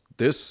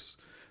this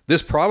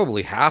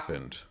probably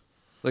happened.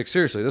 Like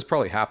seriously, this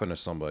probably happened to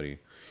somebody.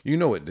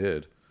 It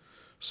did.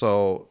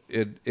 So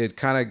it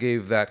kind of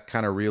gave that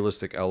kind of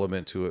realistic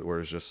element to it where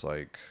it's just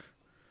like,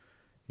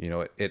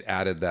 it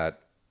added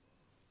that,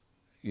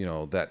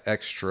 that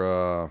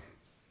extra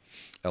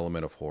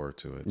element of horror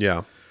to it.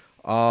 Yeah.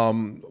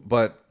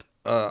 But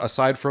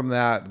aside from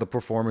that, the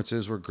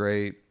performances were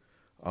great.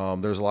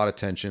 There's a lot of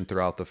tension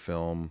throughout the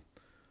film.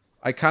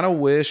 I kind of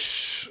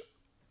wish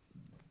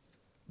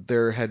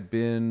there had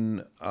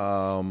been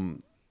a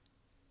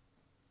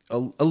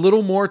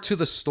little more to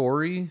the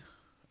story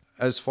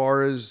as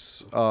far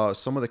as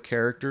some of the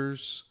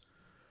characters.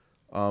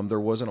 There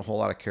wasn't a whole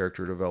lot of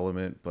character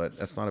development, but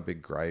that's not a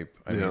big gripe.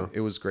 I mean, it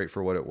was great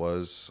for what it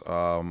was.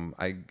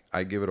 I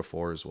give it a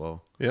 4 as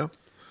well. Yeah.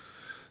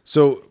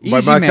 So by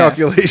Easy my math.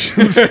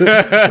 calculations,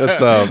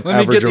 that's Let me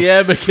average get the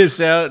of abacus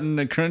out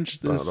and crunch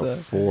this. about a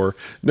 4.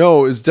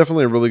 No, it's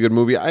definitely a really good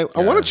movie. I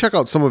want to check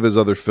out some of his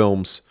other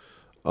films.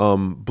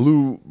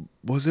 Blue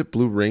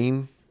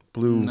Rain?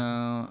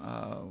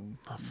 No,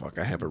 Oh, fuck,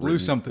 I have it Blue written.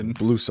 something.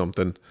 Blue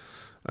something.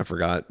 I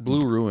forgot.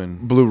 Blue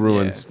Ruin. Blue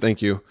Ruins.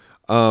 Thank you.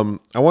 I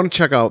want to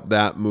check out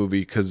that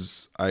movie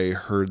because I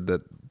heard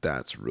that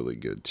that's really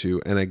good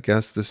too. And I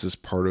guess this is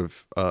part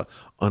of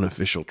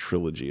unofficial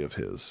trilogy of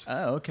his.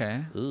 oh,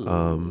 okay.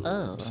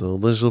 So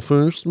there's the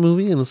first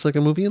movie and the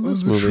second movie and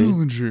this movie.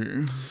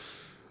 Trilogy.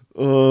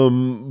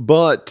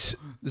 But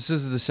This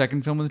is the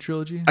second film of the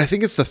trilogy. I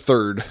think it's the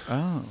third.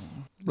 Oh,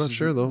 Not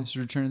sure though. It's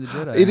Return of the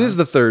Jedi. It is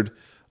the third.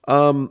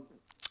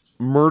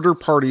 Murder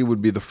Party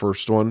would be the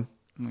first one.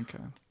 Okay.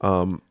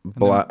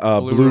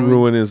 Blue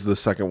Ruin is the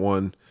second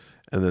one,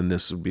 and then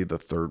this would be the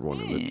third one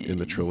in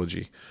the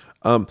trilogy.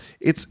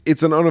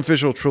 It's an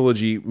unofficial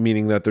trilogy,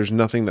 meaning that there's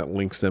nothing that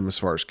links them as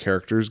far as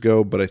characters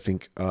go, but I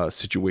think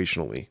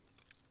situationally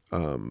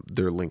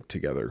they're linked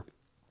together.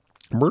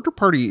 Murder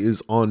Party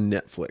is on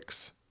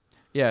Netflix.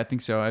 Yeah, I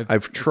think so.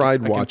 I've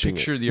tried I watching can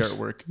picture it. the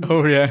artwork.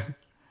 Oh yeah,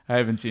 I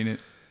haven't seen it.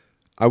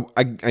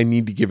 I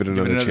need to give it Give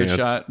another, it another chance.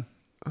 shot.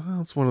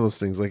 Well, it's one of those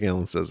things, like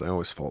Alan says, I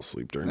always fall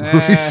asleep during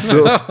movies,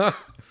 so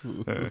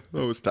I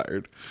was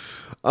tired.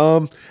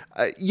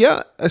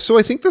 Yeah, so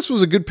I think this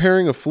was a good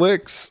pairing of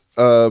flicks.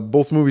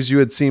 Both movies you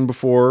had seen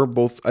before.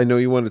 Both, I know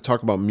you wanted to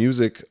talk about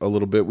music a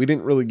little bit. We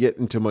didn't really get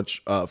into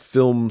much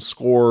film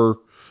score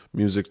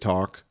music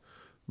talk,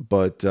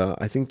 but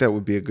I think that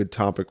would be a good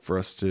topic for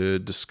us to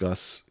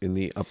discuss in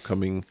the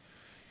upcoming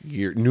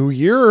new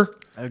year.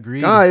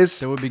 Agreed, Guys.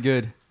 That would be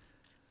good.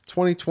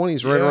 2020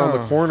 is right around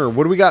the corner.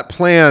 What do we got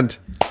planned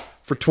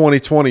for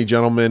 2020,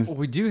 gentlemen?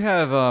 We do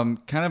have,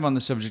 kind of on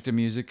the subject of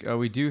music,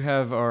 we do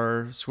have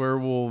our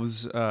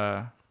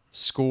Swearwolves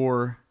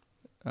score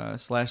 /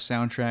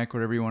 soundtrack,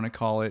 whatever you want to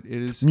call it.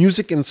 It is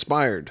Music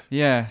inspired.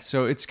 Yeah,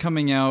 so it's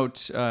coming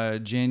out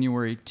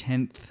January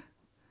 10th.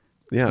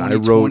 Yeah,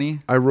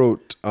 2020. I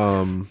wrote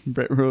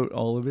Brett wrote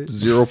all of it.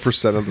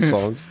 0% of the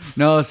songs.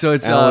 No, so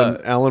it's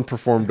Alan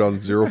performed on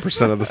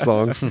 0% of the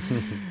songs.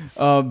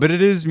 but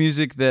it is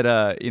music that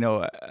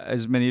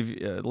as many of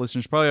the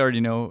listeners probably already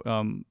know.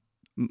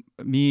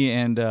 Me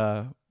and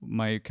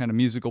my kind of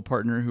musical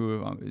partner,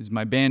 who is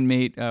my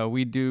bandmate,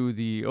 we do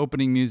the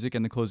opening music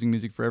and the closing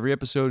music for every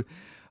episode.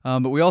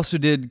 But we also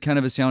did kind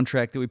of a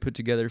soundtrack that we put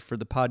together for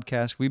the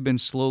podcast. We've been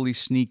slowly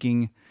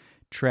sneaking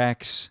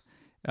tracks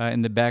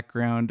in the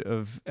background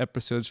of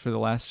episodes for the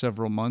last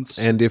several months.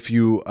 And if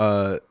you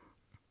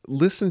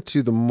listen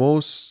to the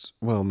most,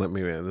 well,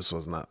 maybe this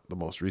was not the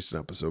most recent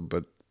episode,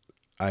 but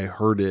I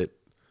heard it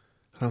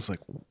and I was like,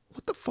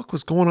 what the fuck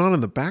was going on in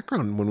the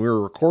background when we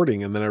were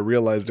recording? And then I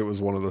realized it was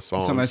one of the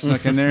songs. Something I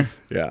snuck in there.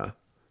 Yeah.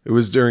 It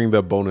was during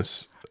the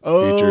bonus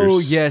Oh,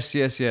 features.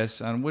 yes.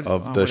 On what,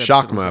 Of on the what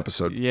Shockma was that?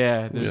 episode.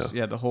 Yeah, there's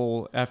the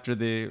whole after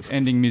the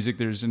ending music.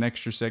 There's an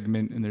extra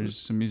segment and there's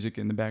some music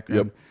in the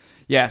background. Yep.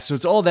 Yeah, so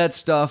it's all that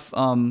stuff.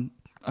 I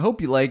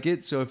hope you like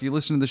it. So if you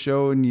listen to the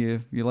show and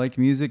you like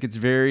music, it's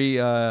very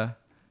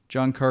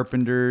John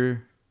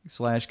Carpenter /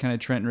 kind of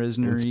Trent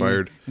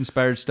Reznor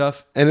inspired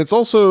stuff. And it's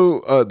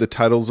also the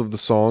titles of the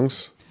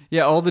songs.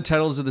 Yeah, all the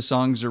titles of the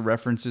songs are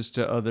references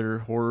to other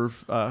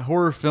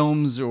horror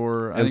films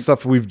or And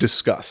stuff we've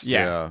discussed.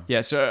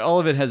 Yeah. So all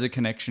of it has a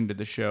connection to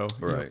the show.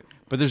 Right.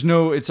 But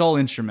it's all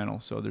instrumental,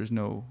 so there's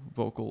no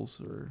vocals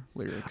or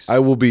lyrics. I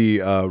will be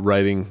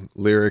writing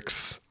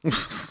lyrics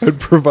and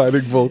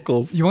providing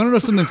vocals. You want to know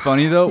something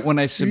funny though? When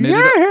I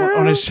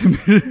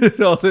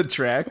submitted all the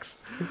tracks,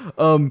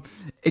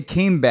 it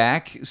came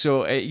back.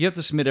 So you have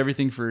to submit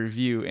everything for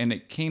review, and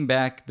it came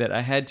back that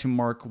I had to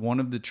mark one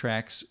of the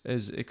tracks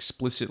as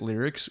explicit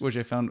lyrics, which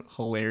I found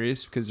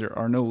hilarious because there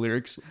are no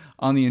lyrics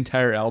on the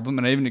entire album,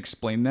 and I even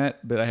explained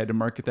that, but I had to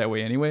mark it that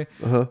way anyway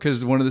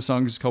because one of the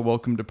songs is called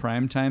 "Welcome to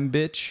Primetime,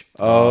 Bitch."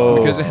 Oh,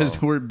 because it has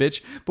the word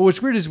 "bitch." But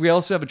what's weird is we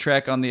also have a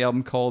track on the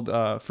album called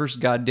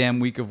 "First Goddamn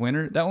Week of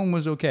Winter." That one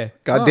was okay.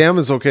 Goddamn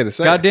is okay to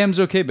say. Goddamn's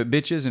okay, but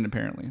bitch isn't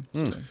apparently.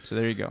 So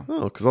there you go.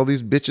 Oh, because all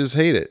these bitches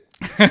hate it.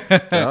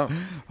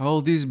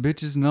 All these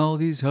bitches and all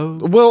these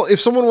hoes. Well,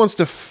 if someone wants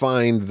to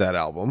find that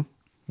album,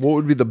 what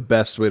would be the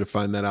best way to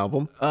find that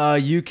album?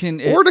 You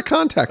can Or to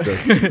contact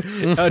us.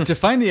 to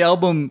find the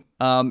album.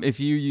 If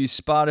you use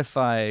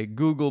Spotify,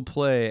 Google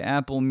Play,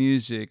 Apple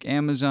Music,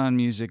 Amazon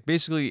Music,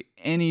 basically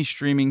any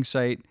streaming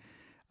site,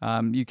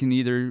 you can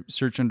either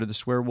search under the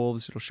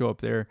Swearwolves; it'll show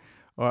up there,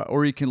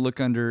 or you can look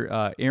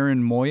under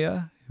Aaron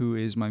Moya, who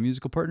is my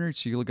musical partner.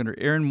 So you can look under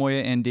Aaron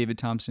Moya and David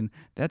Thompson.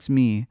 That's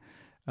me.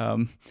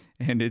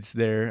 And it's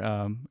there.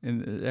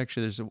 And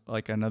actually, there's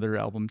like another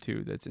album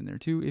too that's in there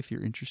too, if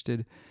you're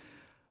interested.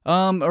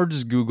 Or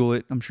just Google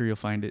it. I'm sure you'll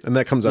find it. And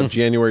that comes out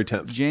January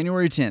 10th.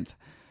 January 10th.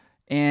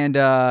 And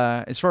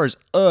as far as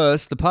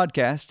us, the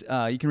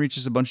podcast, you can reach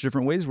us a bunch of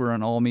different ways. We're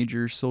on all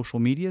major social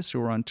media. So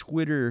we're on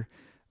Twitter,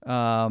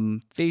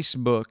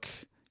 Facebook,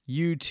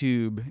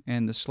 YouTube,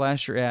 and the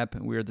Slasher app.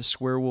 We are the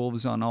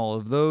Swearwolves on all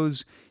of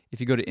those. If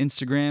you go to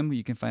Instagram,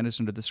 you can find us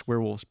under the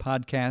Swearwolves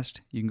Podcast.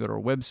 You can go to our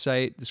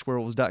website,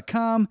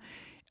 theswearwolves.com,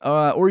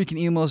 or you can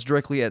email us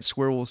directly at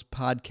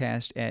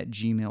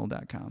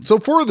swearwolvespodcast@gmail.com. So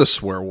for the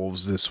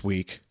Swearwolves this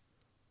week,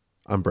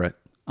 I'm Brett.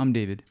 I'm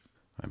David.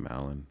 I'm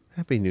Alan.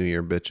 Happy New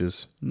Year,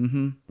 bitches.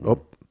 Mm-hmm.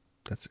 Oh,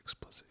 that's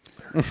explicit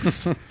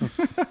lyrics.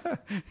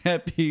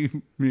 Happy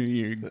New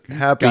Year.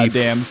 Happy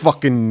Goddamn.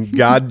 fucking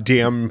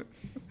goddamn.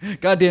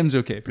 Goddamn's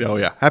okay. Oh,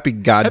 yeah. Happy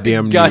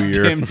goddamn New Year.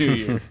 Goddamn New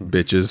Year.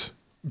 Bitches.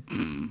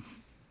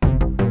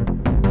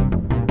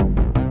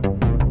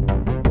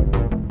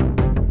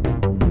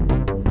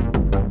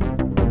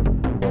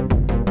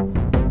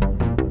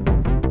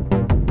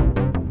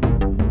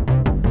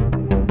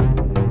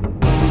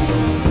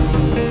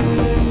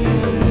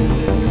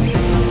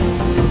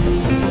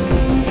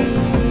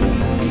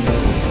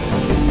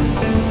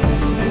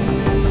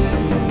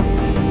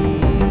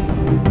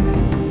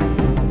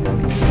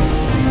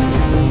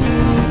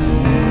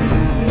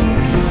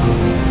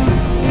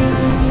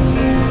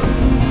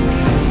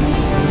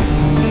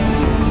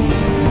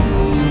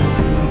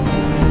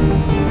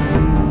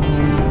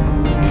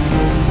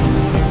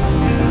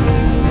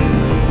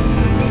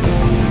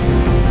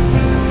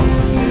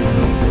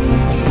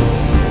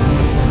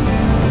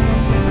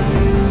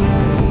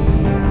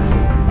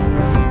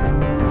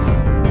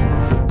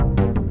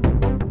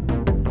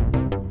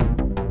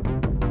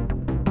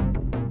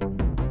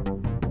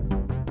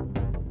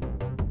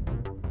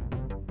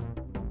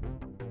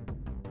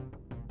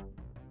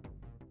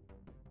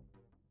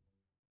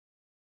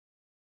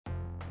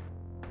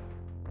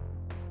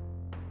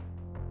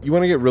 You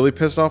want to get really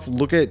pissed off?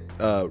 Look at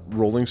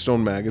Rolling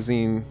Stone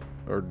magazine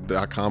or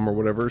 .com or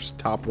whatever's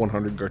top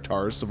 100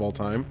 guitarists of all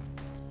time,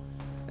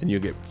 and you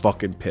get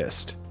fucking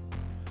pissed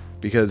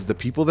because the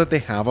people that they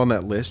have on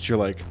that list, you're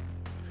like,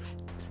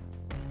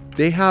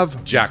 they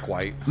have Jack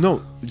White.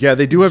 no, yeah,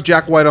 they do have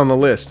Jack White on the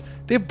list.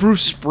 They have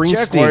Bruce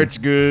Springsteen. Jack White's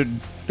good.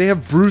 They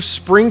have Bruce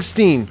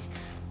Springsteen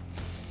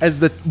as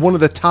the one of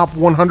the top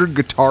 100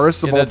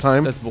 guitarists of all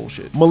time. That's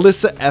bullshit.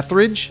 Melissa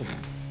Etheridge.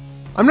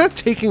 I'm not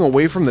taking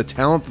away from the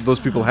talent that those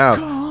people have.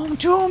 Come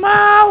to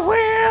my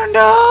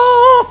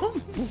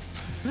window.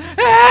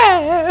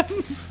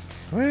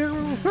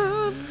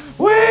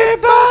 Way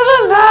by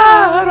the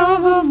light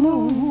of the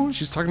moon.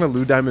 She's talking to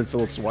Lou Diamond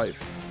Phillips'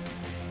 wife.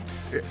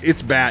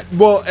 It's bad.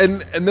 Well,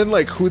 and then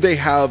like who they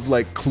have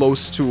like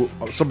close to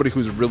somebody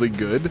who's really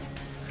good.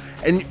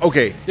 And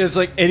okay, Yeah, it's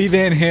like Eddie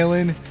Van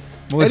Halen,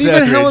 Melissa Eddie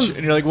Van Etheridge, Halen's-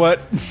 and you're like,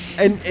 what?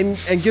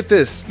 and get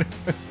this.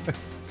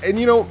 And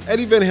you know,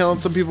 Eddie Van Halen,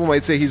 some people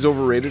might say he's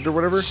overrated or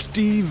whatever.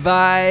 Steve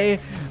Vai,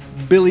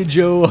 Billy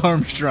Joe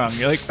Armstrong.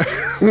 You're like,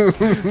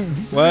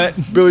 what?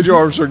 Billy Joe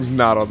Armstrong's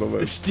not on the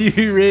list.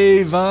 Stevie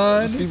Ray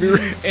Vaughan, Stevie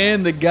Ray-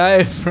 and the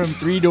guy from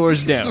Three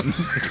Doors Down.